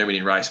 Saturday at Doomben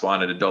in race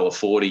 1 at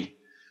 $1.40.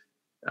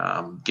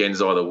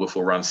 Genzai the Wolf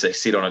will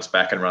sit on its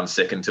back and run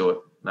second to it.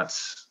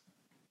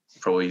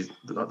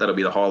 That'll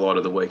be the highlight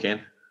of the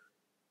weekend.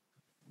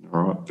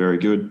 All right, very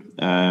good.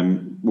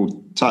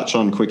 We'll touch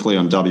on quickly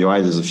on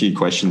WA. There's a few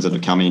questions that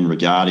have come in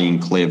regarding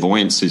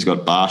Clairvoyance, who's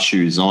got bar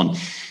shoes on.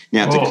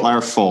 Now, to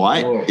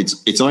clarify,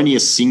 it's only a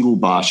single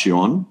bar shoe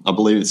on. I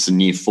believe it's the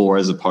near 4,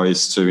 as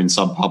opposed to in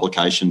some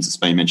publications it's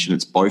been mentioned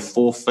it's both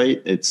 4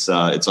 feet. It's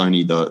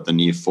only the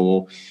near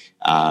 4.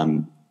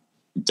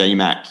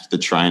 DMAC, the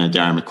trainer,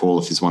 Darren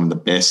McAuliffe, is one of the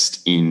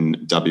best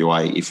in WA,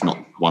 if not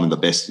one of the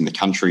best in the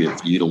country,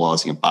 of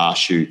utilising a bar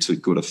shoe to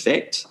good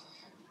effect.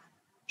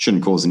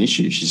 Shouldn't cause an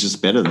issue. She's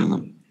just better than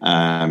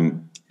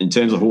them. In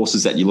terms of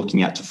horses that you're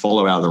looking at to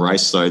follow out of the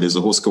race, so there's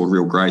a horse called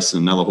Real Grace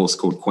and another horse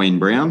called Queen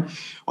Brown.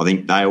 I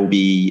think they'll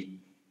be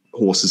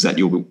horses that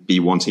you'll be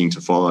wanting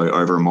to follow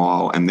over a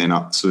mile and then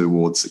up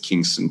towards the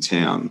Kingston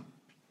town.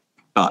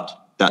 But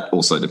that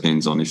also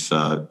depends on if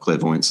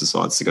Clairvoyance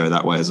decides to go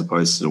that way as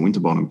opposed to the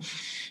Winterbottom.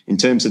 In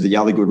terms of the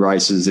other good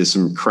races, there's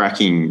some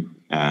cracking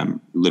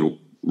little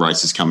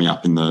races coming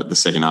up in the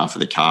second half of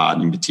the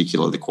card, in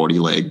particular the quaddie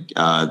leg.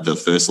 The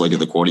first leg of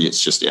the quaddie,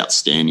 it's just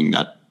outstanding,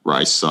 that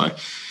race. So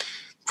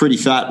pretty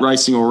fat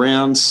racing all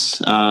round.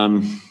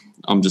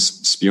 I'm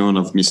just spewing.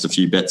 I've missed a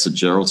few bets at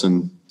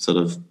Geraldton sort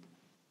of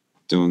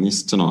doing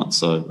this tonight.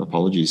 So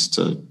apologies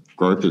to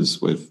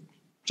gropers. We've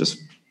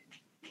just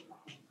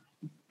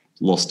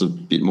lost a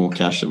bit more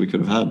cash that we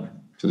could have had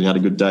because we had a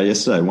good day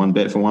yesterday. One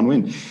bet for one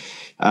win.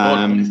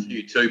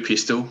 You too,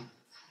 Pistol.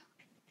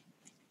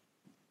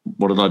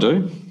 What did I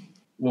do?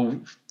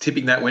 Well,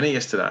 tipping that winner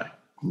yesterday.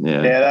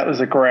 Yeah, that was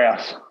a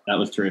grouse. That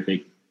was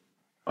terrific.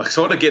 I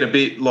sort of get a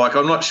bit like,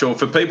 I'm not sure,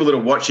 for people that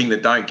are watching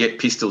that don't get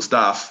Pistol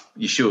stuff,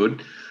 you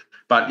should,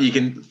 but you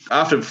can,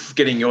 after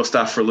getting your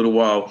stuff for a little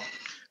while,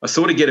 I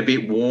sort of get a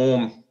bit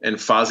warm and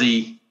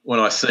fuzzy when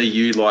I see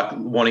you like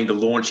wanting to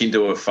launch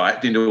into a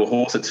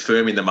horse that's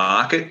firm in the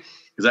market,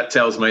 because that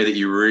tells me that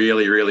you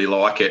really, really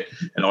like it,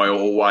 and I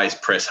always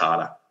press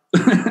harder.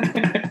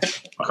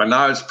 Like, I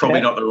know it's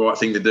probably not the right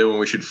thing to do, and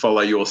we should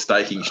follow your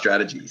staking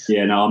strategies.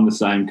 Yeah, no, I'm the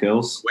same,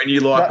 Curls. When you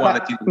like one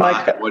that's in the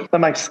market,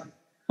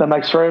 that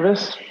makes three of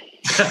us.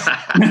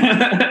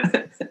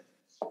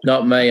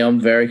 Not me. I'm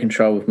very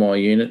controlled with my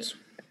units.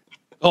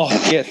 Oh,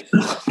 yeah.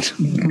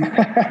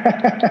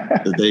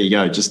 There you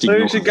go. Just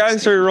who should go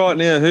through right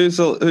now? Who's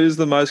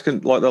the most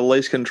the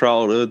least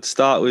controlled? It would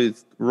start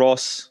with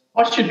Ross.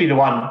 I should be the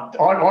one.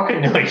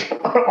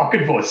 I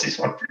could voice this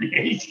one pretty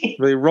easy.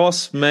 Be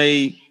Ross,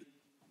 me,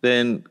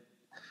 then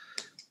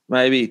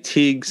maybe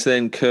Tiggs,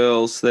 then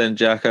Curls, then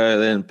Jacko,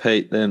 then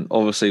Pete, then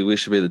obviously we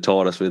should be the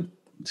tightest with,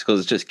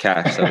 because it's just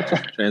cash, so it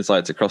just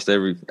translates across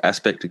every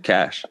aspect of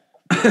cash.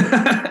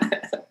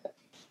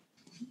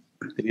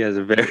 He has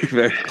a very,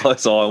 very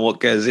close eye on what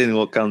goes in and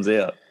what comes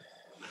out.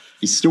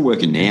 He's still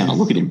working now.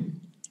 Look at him.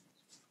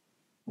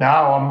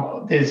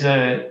 No,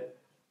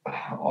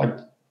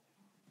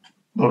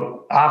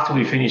 look, after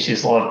we finish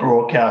this live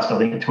broadcast, I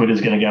think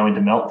Twitter's going to go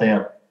into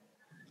meltdown.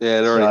 Yeah,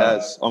 it already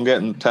has. I'm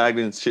getting tagged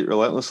in shit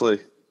relentlessly.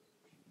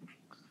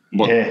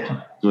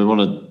 Yeah. Do we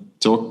want to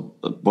talk?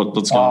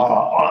 What's going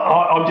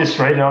on? I'm just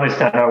reading. I just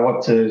don't know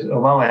what to.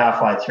 I'm only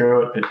halfway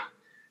through it, but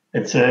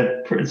it's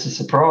a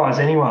surprise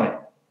anyway.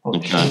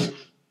 Okay.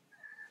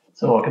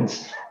 So I can.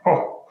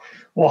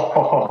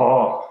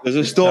 Whoa. There's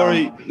a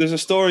story. There's a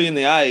story in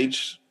the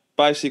Age,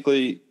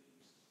 basically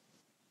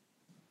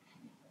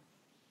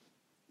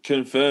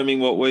confirming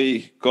what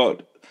I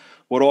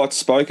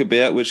spoke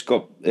about, which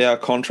got our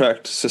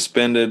contract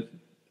suspended,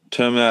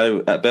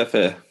 terminated at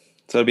Betfair.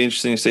 So it'll be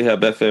interesting to see how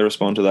Betfair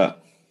respond to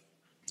that.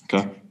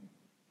 Okay.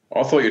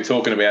 I thought you were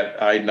talking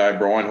about Aidan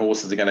O'Brien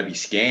horses are going to be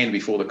scanned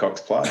before the Cox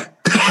play.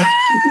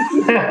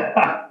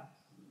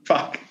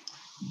 Fuck.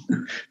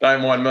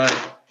 Don't mind me.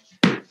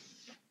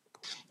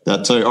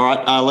 That too. All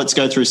right, let's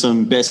go through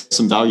some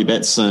value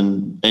bets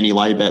and any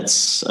lay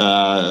bets.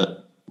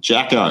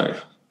 Jacko,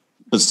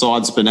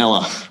 besides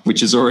Benella,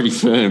 which is already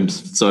firmed.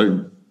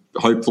 So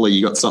hopefully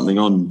you got something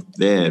on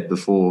there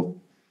before.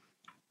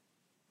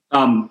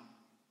 Benella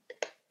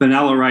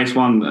race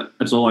 1.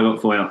 That's all I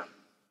got for you.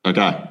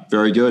 Okay,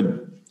 very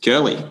good.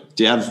 Curly,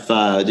 do you have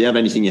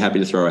anything you're happy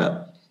to throw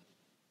out?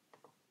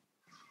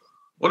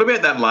 What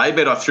about that lay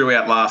bet I threw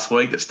out last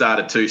week that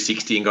started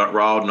 260 and got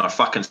rolled, and I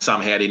fucking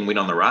somehow didn't win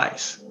on the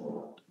race?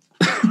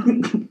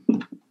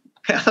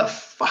 How the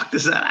fuck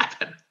does that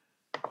happen?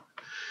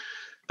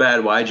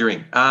 Bad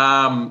wagering.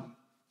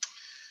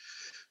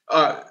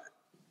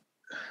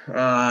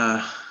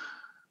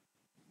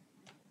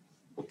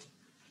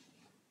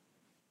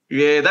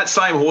 Yeah, that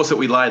same horse that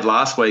we laid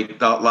last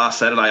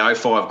Saturday,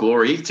 05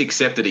 Glory, it's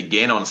accepted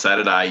again on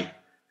Saturday,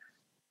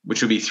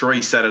 which will be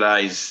 3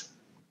 Saturdays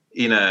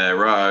in a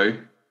row,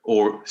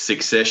 or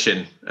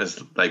succession,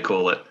 as they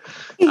call it.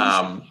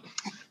 I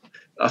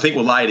think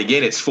we'll lay it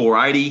again. It's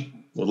 480.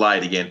 We'll lay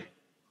it again.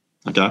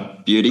 Okay,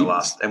 beauty.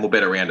 And we'll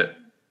bet around it.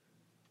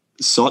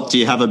 Sot, do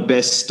you have a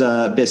best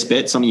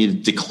bet, something you're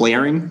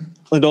declaring?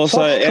 And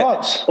also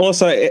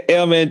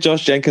our man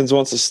Josh Jenkins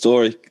wants a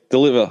story.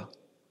 Deliver.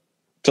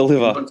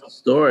 What's a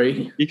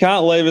story? You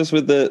can't leave us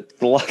with the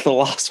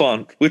last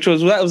one, which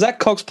was that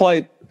Cox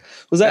plate.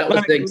 Was that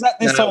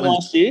this time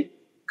last year?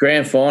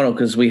 Grand final,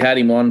 because we had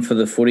him on for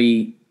the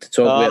footy to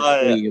talk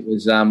about the footy. It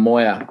was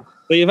Moya.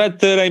 But you've had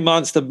 13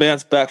 months to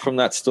bounce back from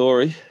that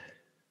story.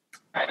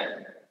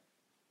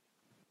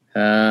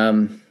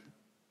 I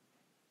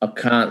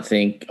can't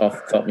think off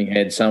the top of my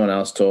head. Someone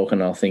else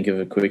talking, I'll think of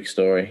a quick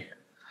story.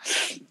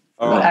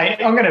 All right.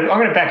 Hey, I'm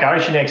gonna back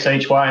Ocean X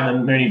each way in the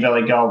Moonee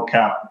Valley Gold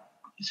Cup,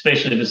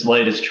 especially if it's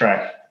leaders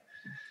track.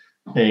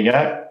 There you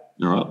go.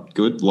 All right,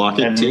 good. Like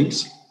it,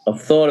 Tiggs.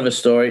 I've thought of a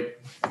story.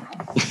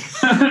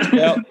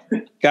 Yep.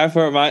 Go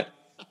for it, mate.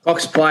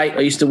 Cox Plate,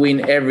 I used to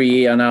win every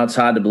year. I know it's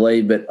hard to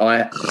believe, but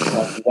I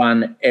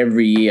won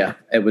every year.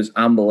 It was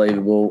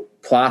unbelievable.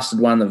 Plastered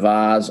won the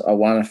Vars. I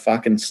won a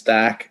fucking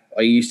stack.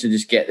 I used to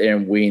just get there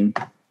and win.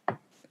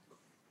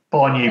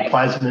 Buy new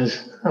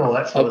plasmas, all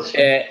that sort of stuff.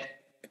 Yeah.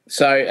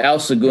 So El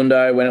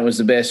Segundo, when it was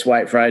the best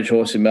weight for age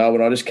horse in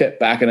Melbourne, I just kept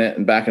backing it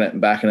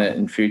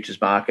in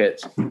futures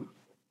markets.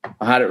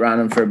 I had it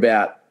running for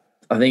about,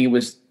 I think it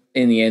was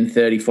in the end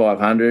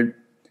 3,500.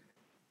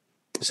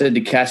 I said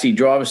to Cassie,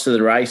 drive us to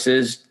the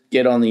races,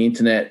 get on the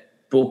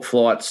internet, book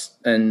flights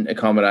and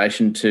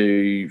accommodation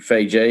to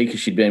Fiji, because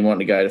she'd been wanting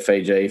to go to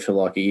Fiji for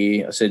like a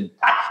year. I said,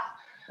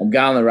 I'm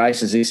going to the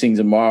races. This thing's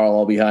tomorrow.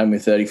 I'll be home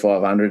with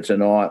 3,500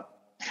 tonight.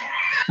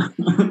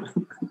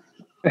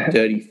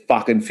 Dirty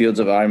fucking Fields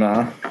of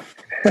Omar.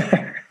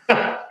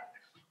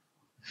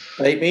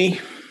 Beat me.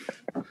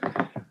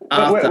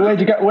 Where'd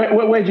you go?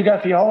 Where'd you go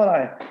for your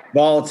holiday?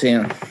 Violet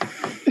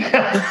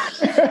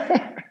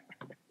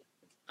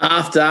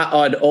After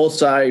I'd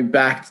also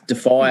backed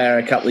Defier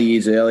a couple of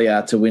years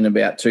earlier to win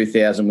about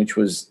 2,000, which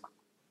was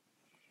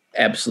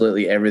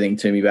absolutely everything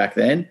to me back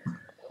then,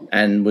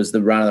 and was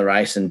the run of the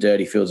race. And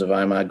Dirty Fields of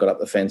Omar got up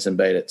the fence and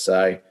beat it.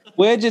 So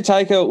where'd you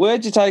take her?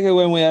 Where'd you take her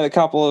when we had a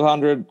couple of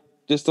hundred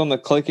just on the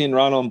click-in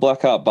run on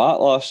Blackheart Bart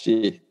last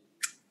year?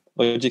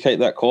 Or did you keep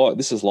that quiet?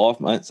 This is live,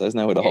 mate, so there's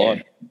nowhere to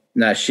hide.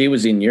 No, she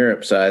was in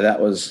Europe, so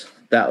that was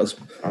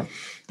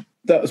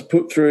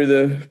put through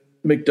the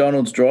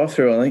McDonald's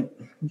drive-through, I think.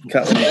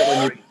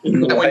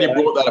 When you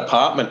bought that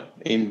apartment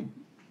in...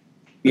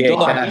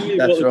 Yeah,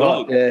 that's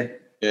right.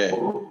 Yeah.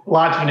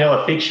 Large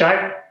vanilla thick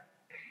shape?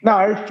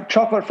 No,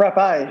 chocolate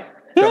frappe.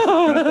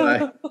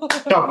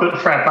 Chocolate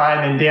frappe,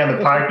 and then down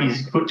the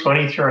pokies, put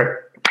 20 through.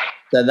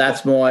 So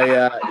that's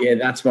my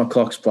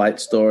Cox Plate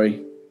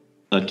story.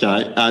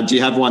 Okay. Do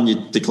you have one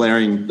you're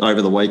declaring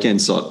over the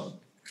weekend, Sot?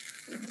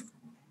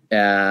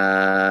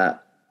 No.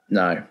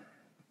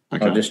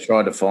 Okay. I just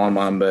tried to find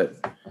one, but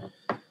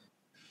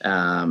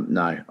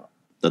no.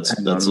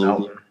 That's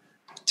all.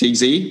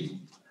 Tigsy?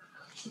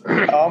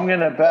 I'm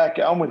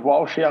with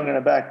Walshy. I'm going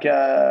to back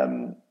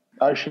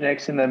Ocean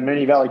X in the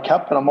Moonee Valley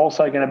Cup, but I'm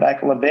also going to back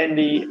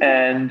Lavendi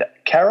and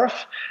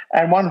Cariff.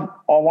 And one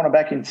I want to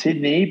back in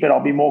Sydney, but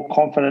I'll be more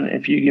confident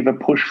if you give a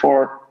push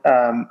for it.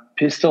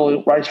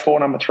 Pistol, race 4,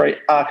 number 3,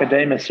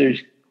 Archidemus, who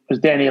was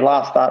down here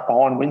last start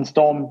behind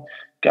Windstorm,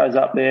 goes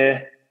up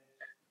there.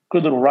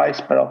 Good little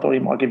race, but I thought he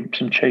might give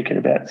some cheek at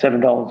about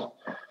 $7.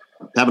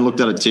 Haven't looked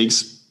at it,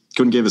 Tiggs.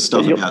 Couldn't give a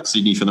stuff about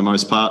Sydney for the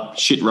most part.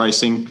 Shit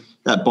racing.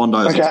 That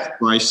Bondi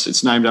race,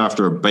 it's named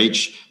after a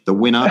beach. The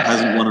winner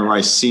hasn't won a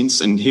race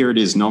since, and here it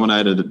is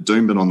nominated at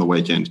Doomben on the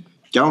weekend.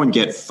 Go and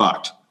get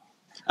fucked.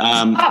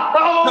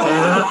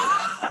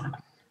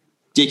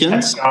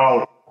 Dickens,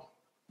 do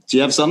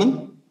you have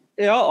something?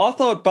 Yeah, I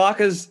thought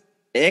Barker's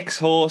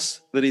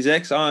ex-horse that his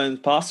ex owns,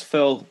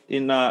 Parsifal,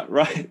 in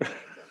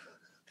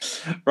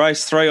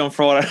race 3 on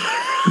Friday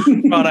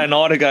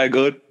night to go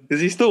good. Is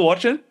he still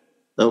watching?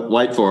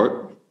 Wait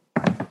for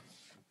it.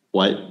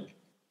 Wait.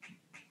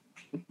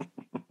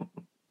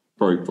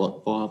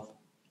 Probably 5.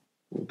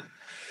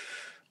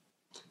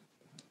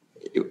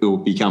 It will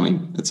be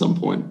coming at some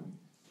point.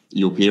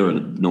 You'll hear a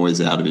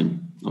noise out of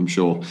him, I'm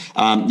sure.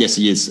 Yes,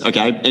 he is.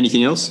 Okay,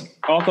 anything else?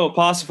 I thought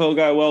Parsifal will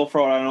go well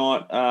Friday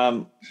night.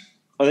 I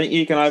think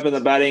you can open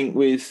the batting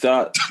with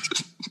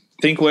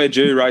Think We're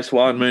Due, race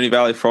 1, Moonee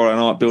Valley Friday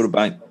night, build a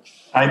bank.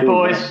 Hey,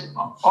 boys,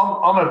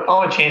 I'm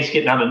a chance of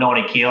getting under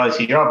 90 kilos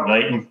here. I've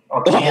beaten.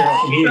 I can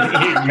hear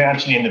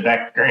mounting in the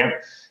background.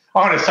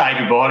 I'm going to say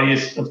goodbye to you.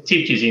 I've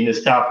tipped you into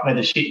stuff, had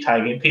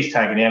the piss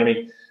taken out of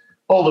me.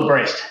 All the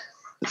best.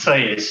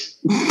 See yous.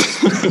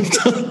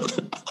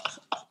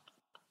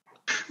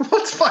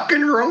 What's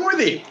fucking wrong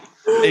with him?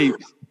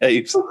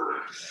 Heaps.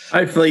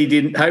 Hopefully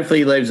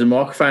he leaves the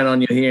microphone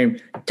on. You hear him,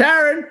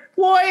 Taryn,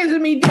 why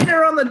isn't me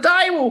dinner on the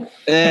table?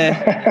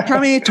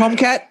 Come here,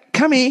 Tomcat.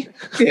 Come here.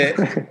 Yeah.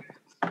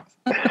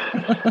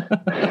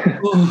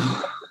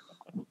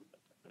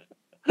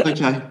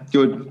 Okay,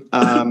 good.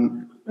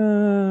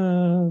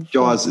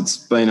 Guys, it's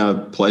been a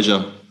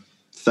pleasure.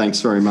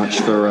 Thanks very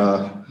much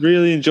for...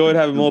 really enjoyed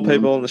having more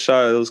people on the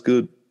show. That was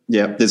good.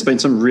 Yeah, there's been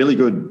some really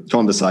good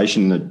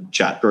conversation in the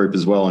chat group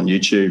as well on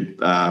YouTube,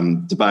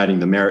 debating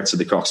the merits of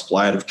the Cox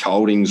Plate, of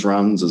Colding's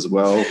runs as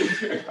well.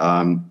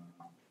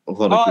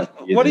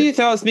 What do you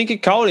think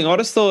of Colding? I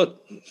just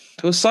thought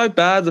it was so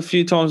bad the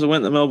few times I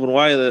went the Melbourne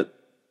way that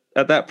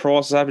at that price I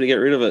was happy to get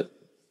rid of it.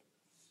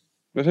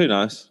 But who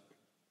knows?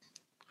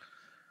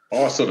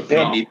 I sort of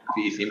feel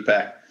his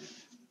impact.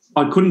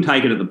 I couldn't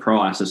take it at the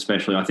price,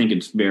 especially. I think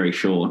it's very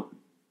short.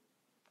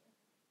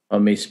 I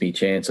missed me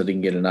chance. I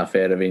didn't get enough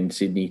out of it in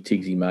Sydney.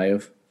 Tigsy may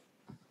have.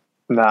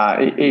 Nah,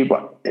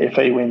 if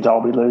he wins,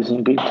 I'll be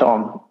losing big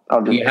time.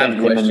 You have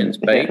questions,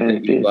 Pete.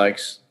 You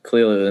blokes,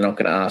 clearly they're not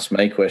going to ask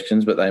me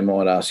questions, but they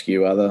might ask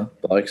you other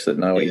blokes that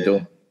know what you're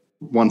doing.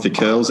 One for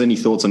Curls. Any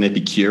thoughts on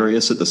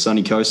Epicurious at the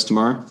Sunny Coast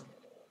tomorrow?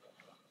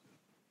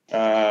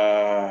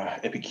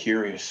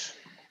 Epicurious.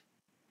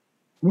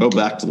 Well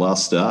back to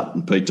last start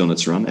and peaked on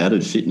its run.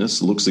 Added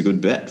fitness. Looks a good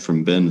bet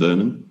from Ben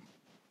Vernon.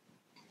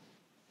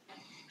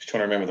 Just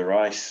trying to remember the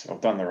race.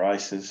 I've done the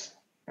races.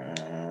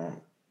 That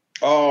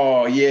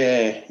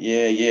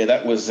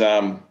was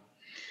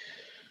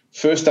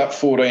First up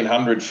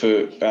 1,400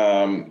 for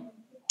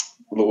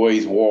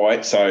Louise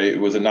White, so it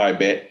was a no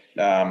bet.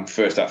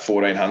 First up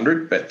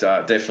 1,400, but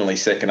definitely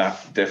second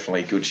up,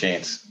 definitely good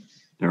chance.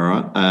 All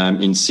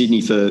right. In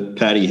Sydney for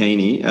Paddy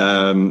Heaney,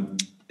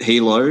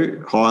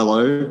 Hilo,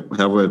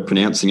 however we're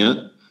pronouncing it.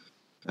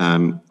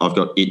 I've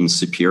got it and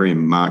Superior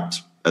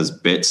marked as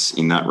bets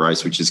in that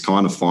race, which is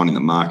kind of fine in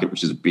the market,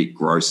 which is a bit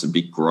gross, a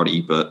bit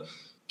grotty, but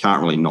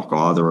can't really knock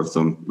either of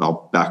them.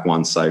 I'll back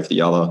one, save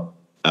the other,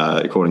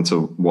 according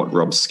to what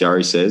Rob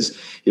Scurry says.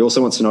 He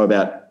also wants to know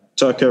about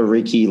Toka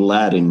Riki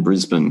Ladd in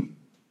Brisbane.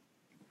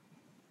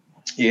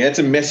 Yeah, it's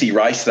a messy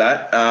race,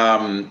 that.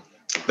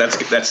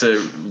 That's a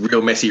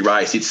real messy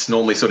race. It's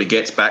normally sort of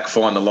gets back,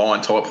 find the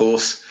line type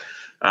horse.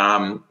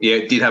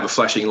 It did have a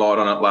flashing light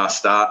on it last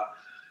start.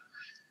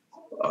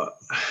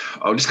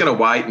 I'm just going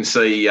to wait and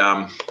see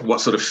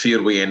what sort of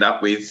field we end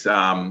up with.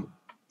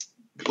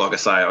 Like I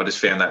say, I just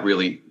found that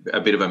really a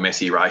bit of a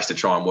messy race to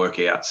try and work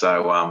out.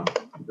 So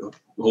the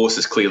horse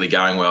is clearly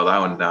going well,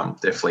 though, and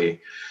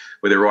definitely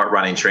with the right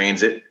run in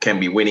transit can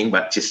be winning,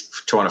 but just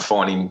trying to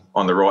find him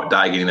on the right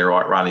day, getting the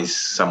right run is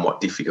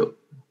somewhat difficult.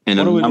 And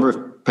a number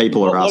of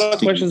people are asking. A lot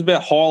of questions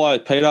about Hilo,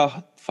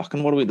 Peter.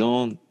 Fucking what are we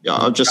doing? Yeah,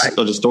 I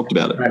just talked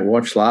about it. I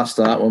watched last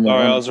start. Sorry,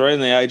 I was reading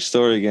the age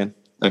story again.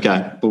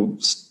 Okay. Well,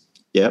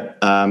 yeah.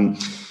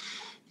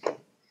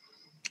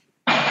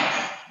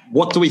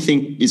 What do we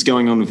think is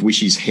going on with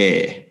Wishy's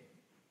hair?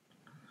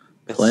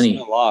 Plenty.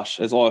 It's lush.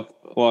 It's like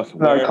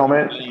no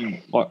comment.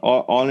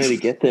 I need to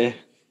get there.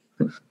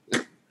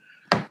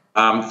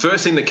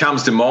 First thing that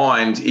comes to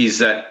mind is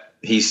that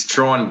he's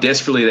trying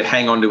desperately to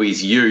hang on to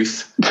his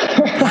youth.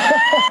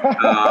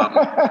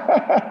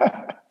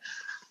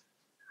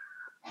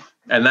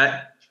 And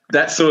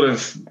that sort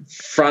of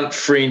front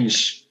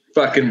fringe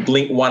fucking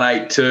Blink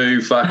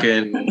 182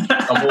 fucking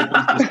I'm all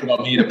business, but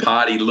I'm here to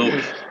party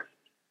look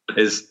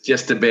is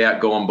just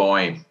about gone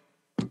by him.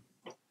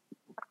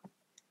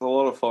 A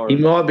lot of fire. He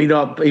might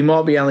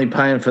be only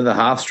paying for the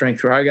half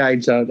strength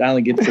Rogaine, so it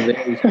only gets to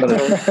there. He's got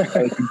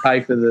to pay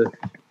for the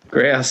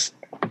grouse.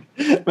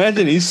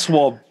 Imagine his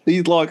swab.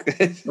 He's like,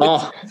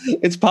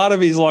 it's part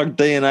of his like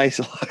DNA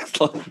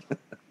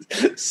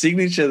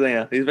signature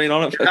there. He's been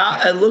on it.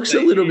 It looks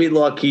a little bit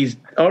like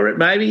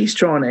maybe he's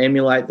trying to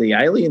emulate the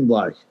alien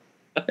bloke.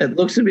 It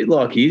looks a bit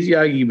like his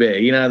Yogi Bear,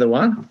 you know the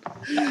one?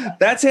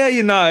 That's how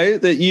you know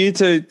that you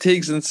two,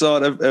 Tiggs and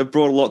Side, have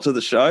brought a lot to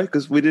the show,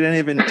 because we didn't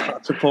even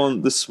touch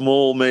upon the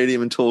small,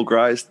 medium and tall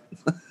greys.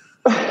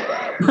 We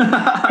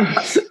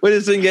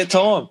just didn't get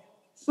time.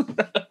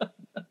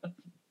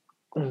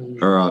 All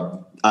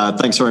right.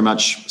 Thanks very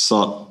much,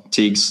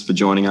 Tiggs, for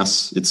joining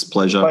us. It's a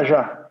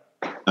pleasure.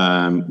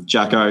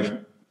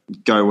 Jacko,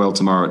 go well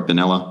tomorrow at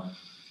Benalla.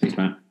 Thanks,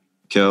 mate.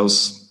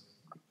 Curls,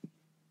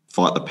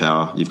 fight the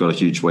power. You've got a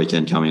huge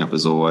weekend coming up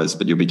as always,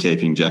 but you'll be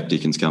keeping Jack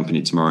Dickens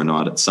company tomorrow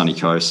night at Sunny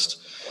Coast.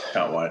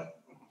 Can't wait.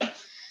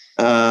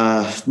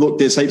 Look,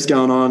 there's heaps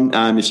going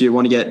on. If you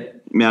want to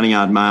get Mounting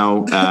Yard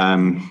Mail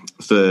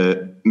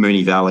for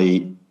Moonee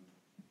Valley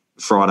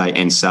Friday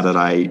and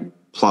Saturday,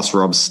 plus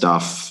Rob's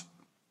stuff,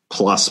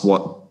 plus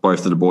what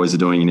both of the boys are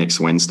doing next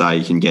Wednesday,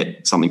 you can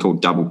get something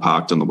called Double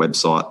Parked on the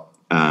website.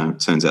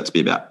 Turns out to be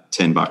about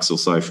 $10 or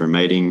so for a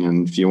meeting.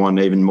 And if you want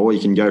even more, you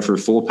can go for a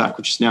 4-pack,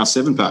 which is now a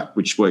 7-pack,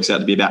 which works out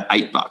to be about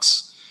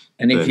 $8.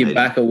 And if you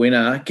back a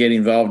winner, get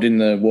involved in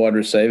the wide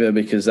receiver,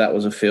 because that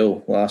was a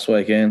fill last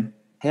weekend.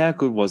 How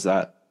good was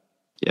that?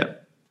 Yeah.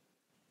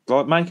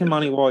 Like making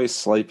money while you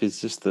sleep is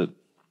just the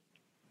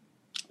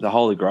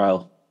holy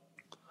grail.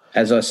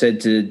 As I said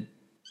to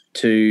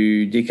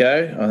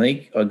Dicko, I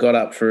think I got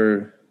up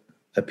for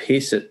a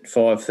piss at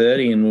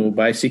 5:30 and we were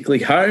basically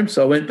home.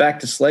 So I went back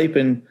to sleep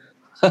and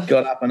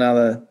got up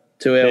another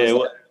 2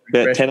 hours.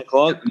 Yeah, about 10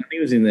 o'clock? He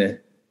was in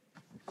there.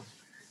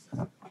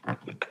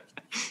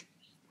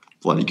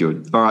 Bloody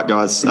good. All right,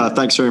 guys.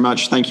 Thanks very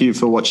much. Thank you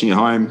for watching at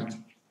home.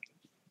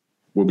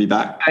 We'll be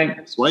back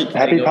next week.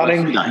 Happy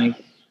putting.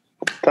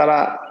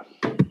 Ta-da.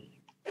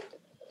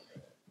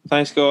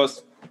 Thanks,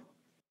 guys.